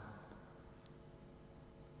kan help.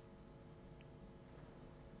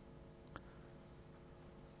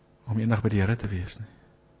 Om eendag by die Here te wees nie.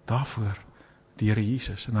 Daarvoor die Here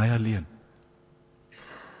Jesus en hy alleen.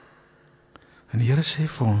 En die Here sê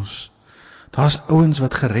vir ons, daar's ouens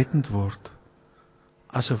wat gered word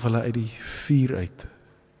asof hulle uit die vuur uit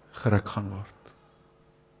geruk gaan word.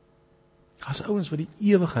 Daar's ouens wat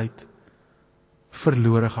die ewigheid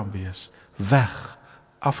verlore gaan wees, weg,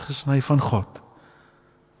 afgesny van God.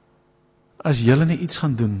 As julle nie iets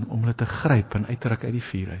gaan doen om hulle te gryp en uit te ruk uit die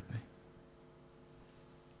vuur uit nie.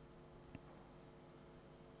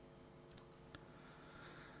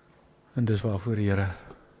 En dis waarvoor die Here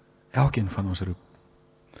elkeen van ons roep.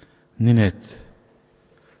 Nie net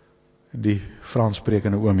die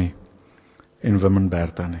Franssprekende oomie en Wim en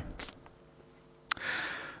Bertha nie.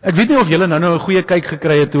 Ek weet nie of julle nou 'n goeie kyk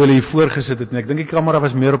gekry het toe hulle hier voorgesit het nie. Ek dink die kamera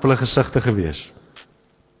was meer op hulle gesigte gewees.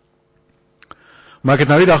 Maar ek het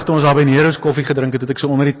nou die dag toe ons daar by Nero's koffie gedrink het, het ek so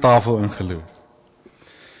onder die tafel ingeloer.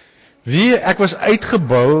 Ek was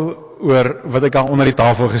uitgebou oor wat ek daar onder die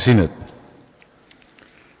tafel gesien het.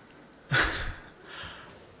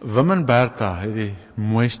 Wim en Bertha het die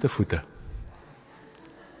mooiste voete.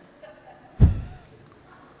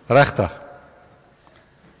 Regtig.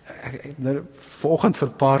 Ek het vanoggend vir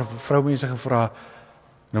 'n paar vroumense gevra,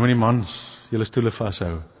 nou met die mans, julle stoele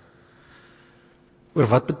vashou. Oor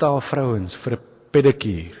wat betaal vrouens vir 'n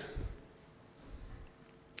pedikuur?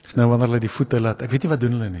 Dis nou wanneer hulle die voete laat, ek weet nie wat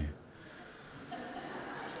doen hulle nie.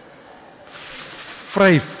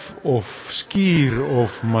 Vryf of skuur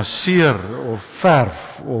of masseer of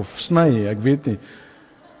verf of sny, ek weet nie.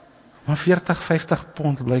 Maar 40-50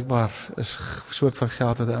 pond blykbaar is 'n soort van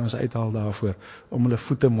geld wat ons uithaal daarvoor om hulle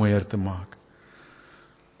voete mooier te maak.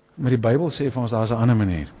 Maar die Bybel sê vir ons daar's 'n ander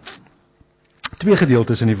manier. 2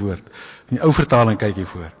 gedeeltes in die woord. In die ou vertaling kyk jy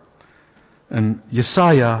voor. In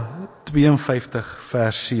Jesaja 52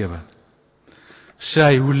 vers 7 sê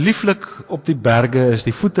hy, hoe lieflik op die berge is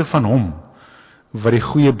die voete van hom wat die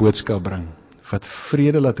goeie boodskap bring, wat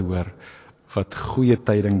vrede laat hoor, wat goeie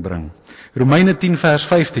tyding bring. Romeine 10 vers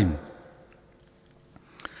 15.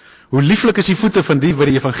 Hoe lieflik is die voete van die wat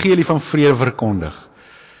die evangelie van vrede verkondig.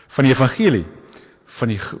 Van die evangelie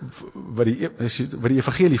wat die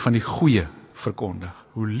evangelie van die goeie verkondig.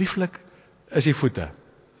 Hoe lieflik is die voete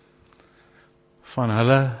van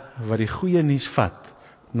hulle wat die goeie nuus vat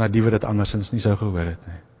na die wat dit andersins nie sou gehoor het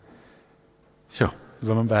nie. So,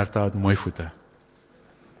 Wim en Bertha het mooi voete.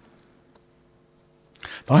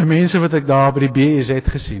 Daai mense wat ek daar by die BEZ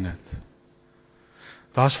gesien het.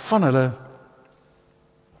 Daar's van hulle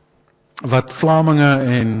wat Vlaminge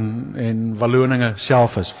en Walloninge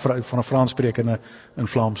self is, van 'n Franssprekende en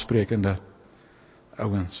Vlaamssprekende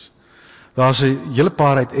ouens. Daar's 'n hele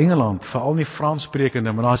paar uit Engeland, veral nie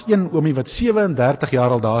Franssprekende, maar daar's een oomie wat 37 jaar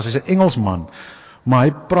al daar is, hy's 'n Engelsman, maar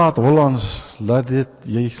hy praat Hollands,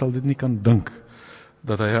 jy sal dit nie kan dink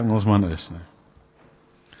dat hy 'n Engelsman is nie.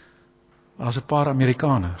 Daar's 'n paar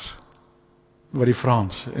Amerikaners wat die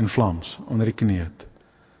Frans en Vlaams onder die knie het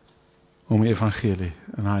om die evangelie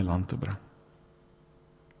in hy land te bring.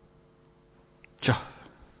 Tja,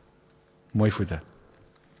 mooi voete.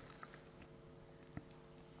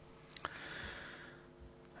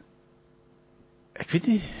 Ek weet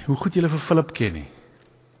nie hoe goed julle vir Philip ken nie.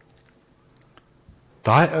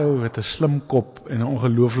 Daai ou het 'n slim kop en 'n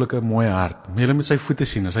ongelooflike mooi hart. Maar julle moet sy voete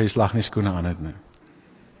sien as hy slag nie skoene aan het nie.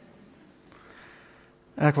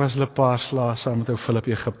 Ek was hulle paar slae saam met ou Philip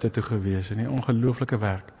Egipte toe gewees en 'n ongelooflike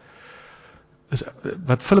werk.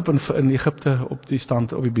 Wat Philip in Egipte op die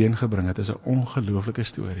stand op die been gebring het, is 'n ongelooflike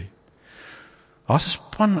storie. Daar's 'n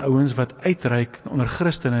span ouens wat uitreik onder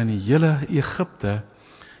Christene in die hele Egipte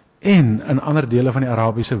en in ander dele van die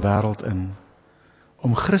Arabiese wêreld in,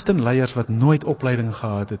 om Christenleiers wat nooit opleiding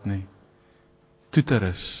gehad het nie, toe te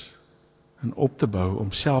rus en op te bou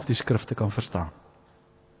om self die skrif te kan verstaan.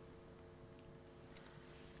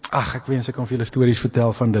 Ag, ek wens ek kan vir julle stories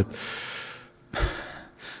vertel van dit.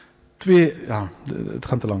 Dit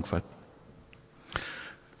gaan te lank vat.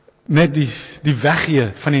 Net die weggee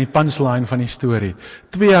van die punchline van die storie.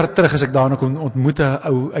 2 jaar terug as ek daar nog ontmoet 'n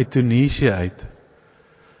ou uit Tunesië uit.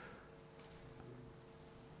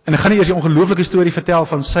 En ek gaan nie eers die ongelooflike storie vertel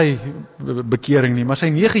van sy bekering nie, maar sy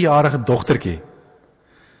 9-jarige dogtertjie.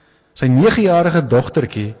 Sy 9-jarige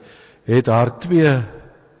dogtertjie het haar 2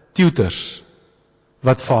 tutors,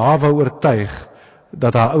 wat vir haar wou oortuig,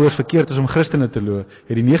 dat haar ouers verkeerd is om Christene te lo,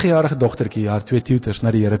 het die 9-jarige dogtertjie haar 2 tutors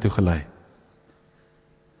na die Here toe gelei.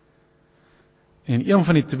 En een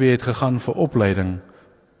van die 2 het gegaan vir opleiding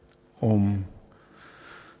om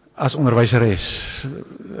as onderwyseres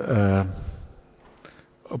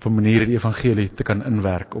op 'n manier die evangelie te kan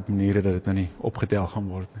inwerk, op maniere dat dit nou nie opgetel gaan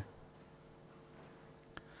word nie.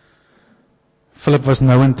 Philip was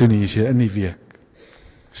nou in Tunesië in die week.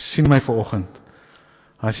 Sien my vanoggend.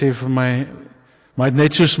 Hy sê vir my, maar hy het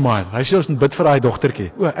net so smile. Hy sê ons moet bid vir daai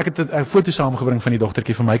dogtertjie. Ek het 'n foto saamgebring van die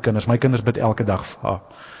dogtertjie vir my kinders. My kinders bid elke dag vir haar,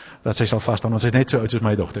 dat sy sal vasstaan, want sy is net so oud soos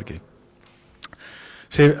my dogtertjie.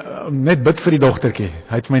 Sê, net bid vir die dogtertjie.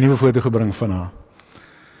 Hy het vir my 'n nuwe foto gebring van haar.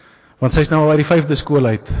 Want sy is nou al uit die 5de skool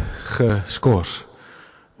uit geskort,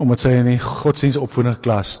 omdat sy in die godsdienstopvoeding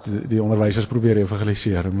klas die onderwysers probeer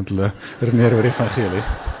evangeliseer, moet hulle redeneer oor die evangelie.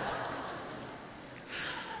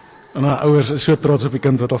 En haar ouers is so trots op die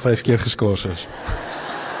kind wat al 5 keer geskort is.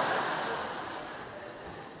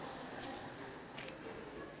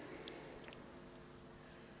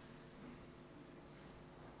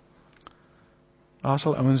 Daar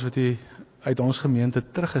sal ouens wat hier uit ons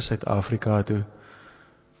gemeente terug is Suid-Afrika toe,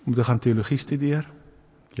 om te gaan teologie studeer,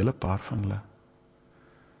 julle paar van hulle.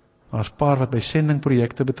 Daar's paar wat by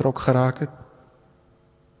sendingprojekte betrok geraak het.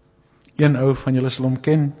 Een ou van julle sal hom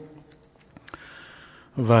ken,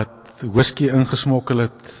 wat whisky ingesmokkel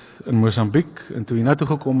het in Mosambiek, en toe hy na toe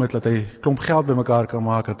gekom het, dat hy klomp geld bymekaar kan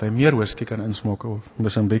maak, dat hy meer whisky kan insmokkel in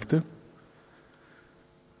Mosambiek toe.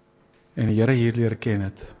 En die Here hier leer ken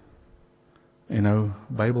het, en nou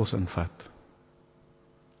Bybels invat,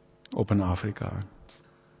 op in Afrika.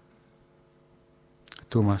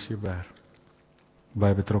 Thomas Joubert,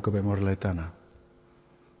 baie betrokke by Morletana.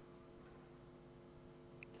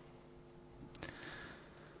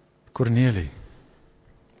 Cornelie,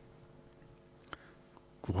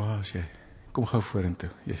 waar is jy? Kom gou vorentoe,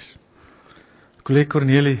 yes. Collega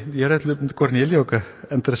Cornelie, die Here het met Cornelie ook 'n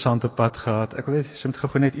interessante pad gehad. Ek wil net, sy moet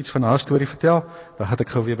gou net iets van haar storie vertel, dan gaan ek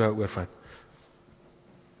gou weer by haar oorvat.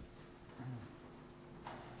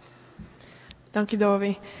 Dankie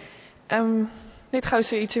Dawie. Net gou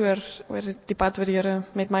so ietsie oor die pad wat die Here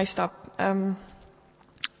met my stap.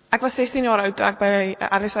 Ek was 16 jaar oud toe ek by 'n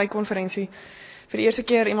RSI-konferensie vir die eerste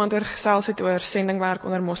keer iemand oor gesels het oor sendingwerk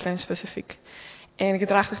onder moslems spesifiek. En ek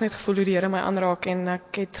het regtig net gevoel hoe die Here my aanraak en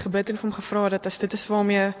ek het gebid en vir hom gevra dat as dit is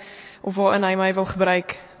waarmee of waarin hy my wil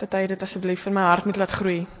gebruik, dat hy dit asseblief in my hart moet laat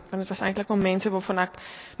groei. Want dit was eintlik maar mense waarvan ek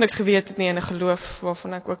niks geweet het nie en 'n geloof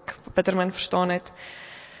waarvan ek ook bitter min verstaan het.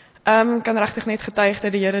 Kan regtig net getuig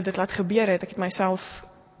dat die Here dit laat gebeur het. Ek het myself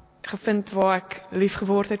gevind waar ek lief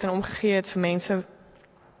geword het en omgegee het vir mense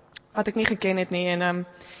wat ek nie geken het nie en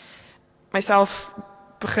myself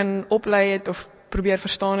begin oplei het of probeer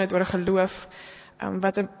verstaan het oor 'n geloof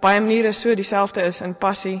wat op baie maniere so dieselfde is in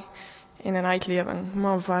passie en in uitlewing,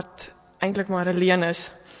 maar wat eintlik maar 'n leuen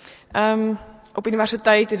is. Op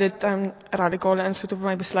universiteit het dit radikale invloed op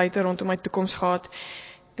my besluite rondom my toekoms gehad.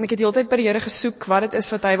 En ek het die hele tyd by die Here gesoek wat dit is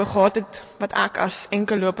wat hy wou gehad het, wat ek as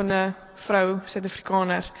enkellopende vrou,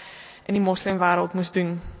 Suid-Afrikaner, in die moslemwêreld moes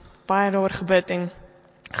doen. Baie daaroor gebid en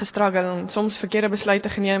gestruggle en soms verkeerde besluite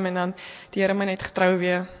geneem en dan die Here my net getrou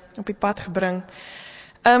weer op die pad gebring.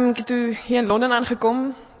 Ek het toe hier in Londen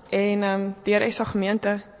aangekom en deur SA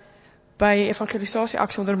gemeente by evangelisasie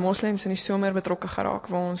aksie onder moslems in die somer betrokke geraak,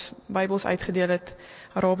 waar ons Bybels uitgedeel het,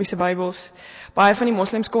 Arabiese Bybels. Baie van die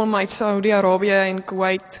moslems kom uit Saudi-Arabië en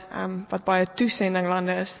Kuwait, wat baie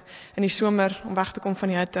toesendinglande is, in die somer om weg te kom van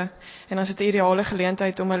die hitte. En dan is dit 'n ideale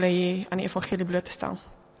geleentheid om hulle hier aan die evangelie bloot te stel.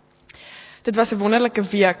 Dit was 'n wonderlike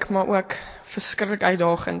week, maar ook verskriklik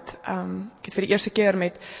uitdagend. Ek het vir die eerste keer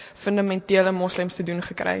met fundamentele moslems te doen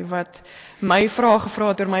gekry, wat my vrae gevra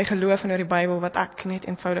het oor my geloof en oor die Bybel, wat ek net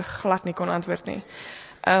eenvoudig glad nie kon antwoord nie.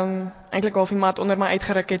 Eintlik half die mat onder my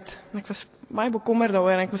uitgeruk het, en ek was baie bekommerd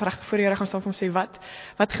daaroor, en ek moes regtig voor die Here gaan staan en sê,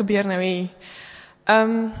 wat gebeur nou hier?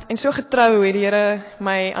 En so getrou het die Here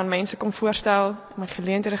my aan mense kom voorstel, my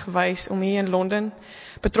geleenthede gewys om hier in Londen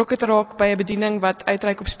betrokke te raak by 'n bediening wat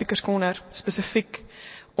uitreik op Speakers Corner, spesifiek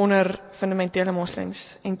onder fundamentele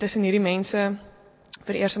moslems. En tussen hierdie mense,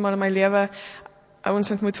 vir die eerste maal in my lewe,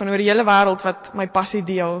 ouens ontmoet van oor die hele wêreld wat my passie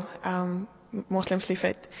deel, moslems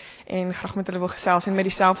liefhet, en graag met hulle wil gesels, en met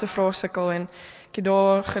dieselfde vrae sukkel, en ek het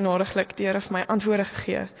daar genadiglik die Here vir my antwoorde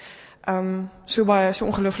gegee. So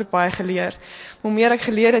ongelooflik baie geleer. Hoe meer ek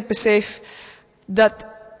geleer het, besef dat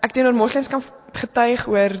ek teenoor moslems kan getuig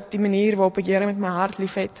oor die manier waarop ek die Here met my hart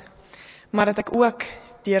lief het, maar dat ek ook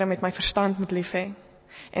die Here met my verstand moet lief hê.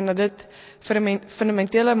 En dat dit vir 'n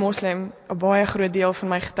fundamentele moslim 'n baie groot deel van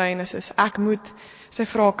my getuienis is. Ek moet sy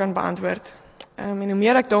vrae kan beantwoord. En hoe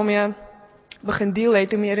meer ek daarmee begin deel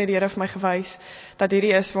het, hoe meer het die Here vir my gewys dat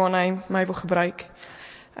hierdie is waarna hy my wil gebruik.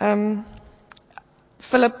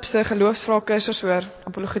 Philip se geloofsvrae kursus oor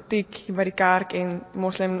apologetiek hier by die kerk en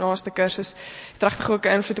moslim naaste kursus het regtig ook 'n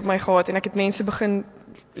invloed op my gehad en ek het mense begin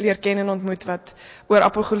leer ken en ontmoet wat oor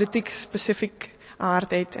apologetiek spesifiek 'n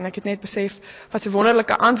hart het en ek het net besef wat so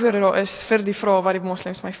wonderlike antwoorde daar is vir die vrae wat die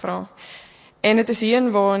moslems my vra. En dit is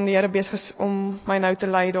hierin waarin die Here besig is om my nou te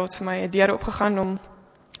lei. Daar het vir my 'n deur opgegaan om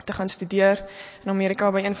te gaan studeer in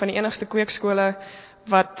Amerika by een van die enigste kweekskole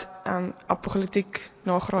wat apologetiek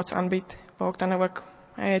nagraads aanbied, waar ek dan nou ook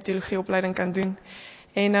my teologieopleiding kan doen.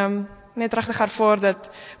 En net regtig ervaar dat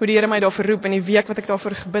hoe die Here my daarvoor roep in die week wat ek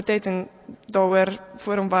daarvoor gebid het en daaroor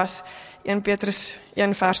voor hom was, 1 Petrus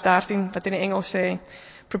 1 vers 13 wat in die Engels sê,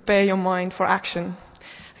 prepare your mind for action.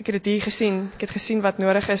 Ek het dit hier gesien, ek het gesien wat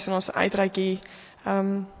nodig is in ons uitreik hier,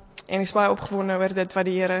 en ek is baie opgewonde oor dit wat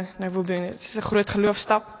die Here nou wil doen. Dit is 'n groot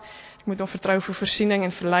geloofstap. Ek moet hom vertrou vir voorsiening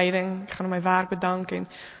en verleiding. Ek gaan hom my werk bedank en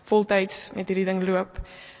voltyds met hierdie ding loop.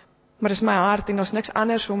 Maar dis my hart en daar's niks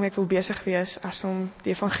anders waarmee ek wil besig wees as om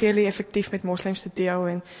die evangelie effektief met moslems te deel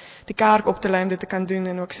en die kerk op te lei om dit te kan doen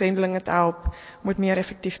en ook sendelinge te help om dit meer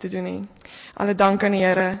effektief te doen. En alle dank aan die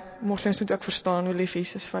Here. Moslems moet ook verstaan hoe lief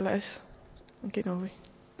Jesus vir hulle is. Dankie nou.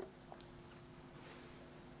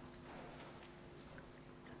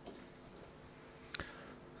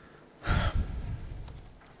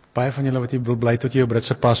 Baie van julle wat hier wil bly tot jy jou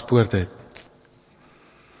Britse paspoort het.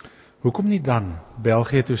 Hoekom nie dan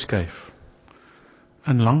België toe skuif?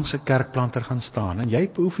 En langs 'n kerkplanter gaan staan en jy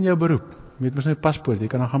beoefen jou beroep. Jy het mos nou 'n paspoort, jy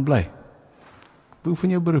kan dan gaan bly. Beoefen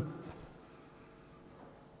jou beroep.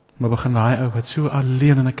 Maar begin daai ou wat so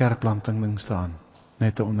alleen in 'n kerkplanting ding staan,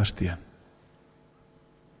 net te ondersteun.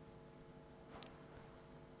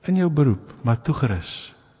 In jou beroep, maar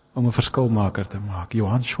toegerus om 'n verskilmaker te maak.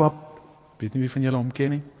 Johan Schwab, weet nie wie van julle hom ken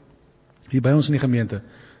nie. Hier by ons in die gemeente,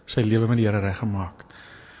 sy lewe met die Here reggemaak.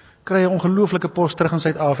 Kry 'n ongelooflike pos terug in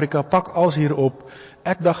Suid-Afrika, pak als hier op.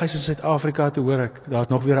 Ek dacht hy is in Suid-Afrika, toe hoor ek, daar het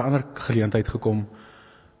nog weer 'n ander geleentheid gekom.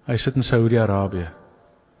 Hy sit in Saudi-Arabië.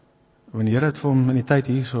 Want die Here het vir hom in die tyd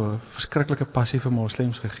hier so verskriklike passie vir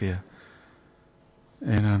moslems gegee.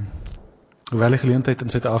 En hoewel die geleentheid in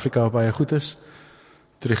Suid-Afrika baie goed is,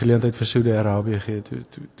 toe die geleentheid vir Saudi-Arabië gee,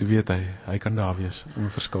 toe weet hy kan daar wees om 'n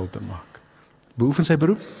verskil te maak. Beoefen sy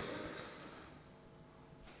beroep?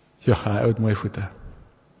 Ja, hy het mooi voete.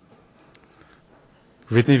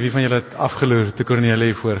 Ek weet nie wie van julle het afgeloer toe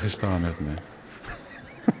Cornelie voorgestaan het nie.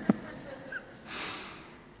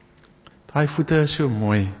 Daai voete is so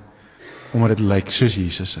mooi, omdat dit lyk soos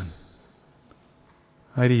Jesus in.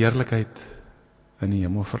 Hy het die heerlikheid in die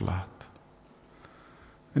hemel verlaat.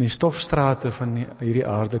 In die stofstrate van hierdie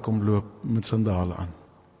aarde kom loop met sandale aan.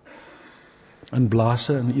 In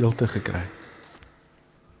blaase en eelte gekry.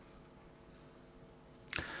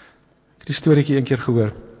 Ek het die storieetjie een keer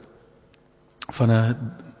gehoor van 'n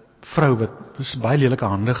vrou wat baie lelike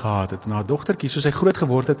hande gehad het en haar dogtertjie, soos sy groot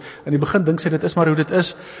geword het, in die begin dink sy dit is maar hoe dit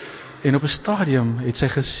is, en op 'n stadium het sy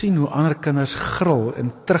gesien hoe ander kinders gril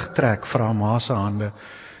en terugtrek vir haar ma se hande,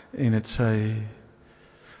 en het sy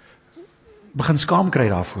begin skaam kry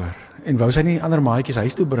daarvoor, en wou sy nie ander maatjies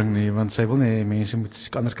huis toe bring nie, want sy wil nie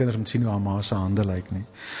ander kinders moet sien hoe haar ma se hande lyk nie.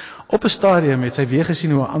 Op 'n stadium het sy weer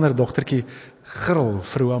gesien hoe 'n ander dogtertjie gril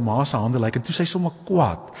vir hoe haar ma se hande lyk, en toe sy sommer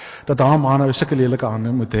kwaad, dat haar ma nou sulke lelike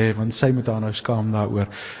hande moet hê, want sy moet haar nou skaam daaroor.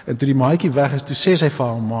 En toe die maatjie weg is, toe sê sy vir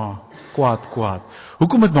haar ma, kwaad,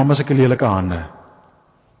 hoekom het mamma sulke lelike hande?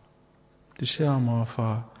 Toe sê haar ma vir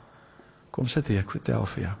haar, kom sit hier, ek vertel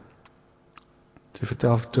vir jou. Sy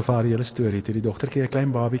vertel toe vir haar die hele storie, toe die dogtertjie 'n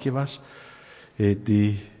klein babietjie was, het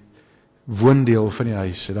die woondeel van die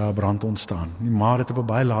huis, het daar brand ontstaan. Die ma het op 'n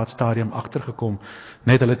baie laat stadium agtergekom,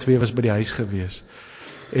 net hulle twee was by die huis gewees.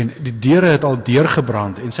 En die deure het al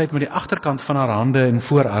deurgebrand, en sy het met die agterkant van haar hande en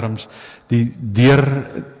voorarms die deur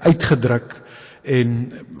uitgedruk,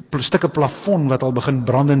 en stukke plafon wat al begin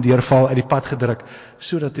brand en deurval uit die pad gedruk,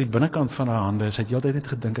 sodat die binnekant van haar hande, sy het heeltyd net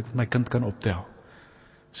gedink, ek moet my kind kan optel,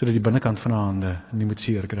 sodat die binnekant van haar hande nie moet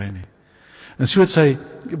seer kry nie. En so het sy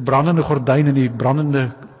brandende gordyn en die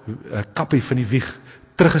brandende kappie van die wieg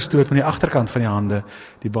teruggestoot met die agterkant van die hande,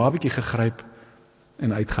 die babietjie gegryp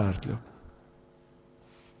en uitgehardloop.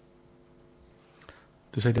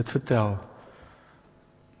 Toe sy dit vertel,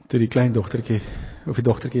 toe die klein dogtertjie, of die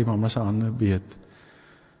dogtertjie mamma se hande beet,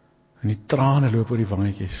 en die trane loop oor die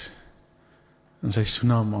wangetjies, En sy soen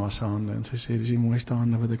haar ma se hande en sy sê, dis die mooiste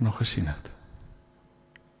hande wat ek nog gesien het.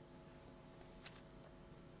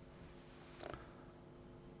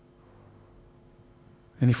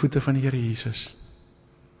 En die voete van die Here Jesus.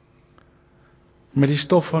 Met die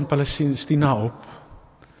stof van Palestina op.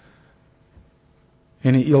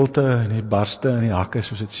 En die eelte en die barste en die hakke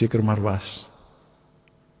soos dit seker maar was.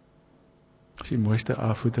 Dis die mooiste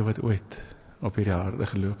voete wat ooit op hierdie aarde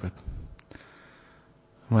geloop het.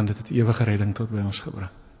 Want dit het ewige redding tot by ons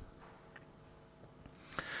gebring.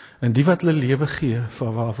 En die wat hulle lewe gee,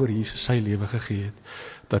 vir waarvoor Jesus sy lewe gegee het,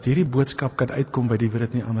 dat hierdie boodskap kan uitkom by die wat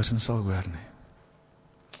dit nie anders in sal hoor nie.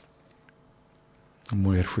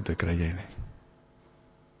 Mooier voete kry jy nie.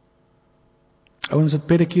 Ouens wat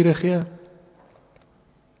pedikure gee,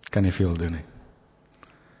 kan nie veel doen nie.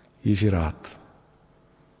 Hier is die raad,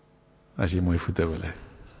 as jy mooi voete wil hê.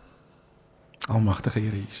 Almagtige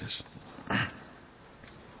Here Jesus.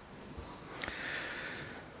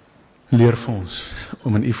 Leer vir ons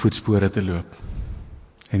om in u voetspore te loop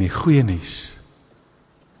en die goeie nuus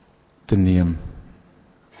te neem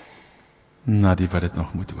na die wat dit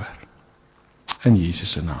nog moet hoor. In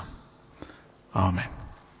Jesus se naam. Amen.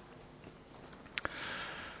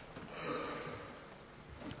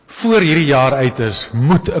 Voor hierdie jaar uit is,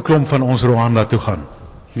 moet 'n klomp van ons Rwanda toe gaan.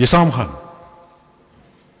 Jy saam gaan.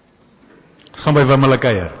 Gaan by Wimmele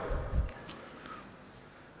kuier.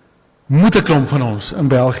 Moet 'n klomp van ons in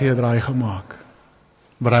België draai gemaak.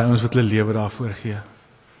 Braai ons wat hulle lewe daarvoor gee.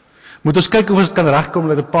 Moet ons kyk of ons kan regkom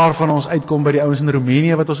dat 'n paar van ons uitkom by die ouens in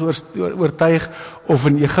Roemenië wat ons oortuig, of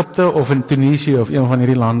in Egipte of in Tunesië of een van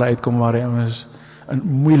hierdie lande uitkom waar die ouens in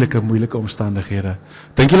moeilike omstandighede.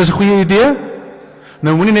 Dink julle is 'n goeie idee?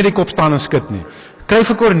 Nou moenie net die kop staan en skud nie. Kry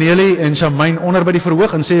vir Cornelie en Shamaine onder by die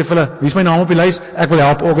verhoog en sê vir hulle, wie is my naam op die lys? Ek wil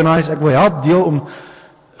help organise, ek wil help deel om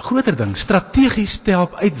groter ding, strategies te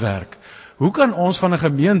help uitwerk. Hoe kan ons van 'n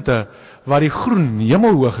gemeente waar die groen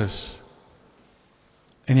hemelhoog is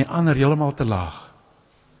en die ander heeltemal te laag?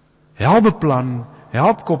 Help beplan,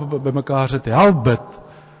 help koppe by mekaar sit, help bid.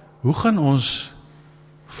 Hoe gaan ons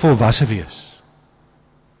volwasse wees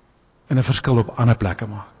en 'n verskil op ander plekke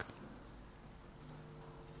maak?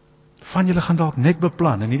 Van julle gaan dalk net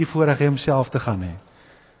beplan en nie die voorreg hê om self te gaan nie.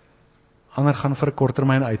 Ander gaan vir 'n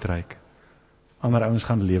korttermyn uitreik. Ander ouens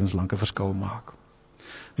gaan lewenslange verskil maak.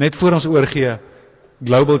 Net voor ons oorgee,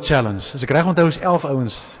 Global Challenge. As ek reg onthou is 11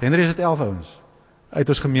 ouens. Henry, is dit 11 ouens uit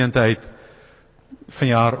ons gemeente uit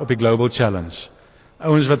vanjaar op die Global Challenge.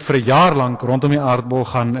 Ouens wat vir 'n jaar lank rondom die aardbol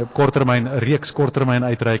gaan, 'n reeks korttermyn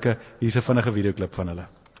uitreike. Hier's 'n vinnige videoklip van hulle.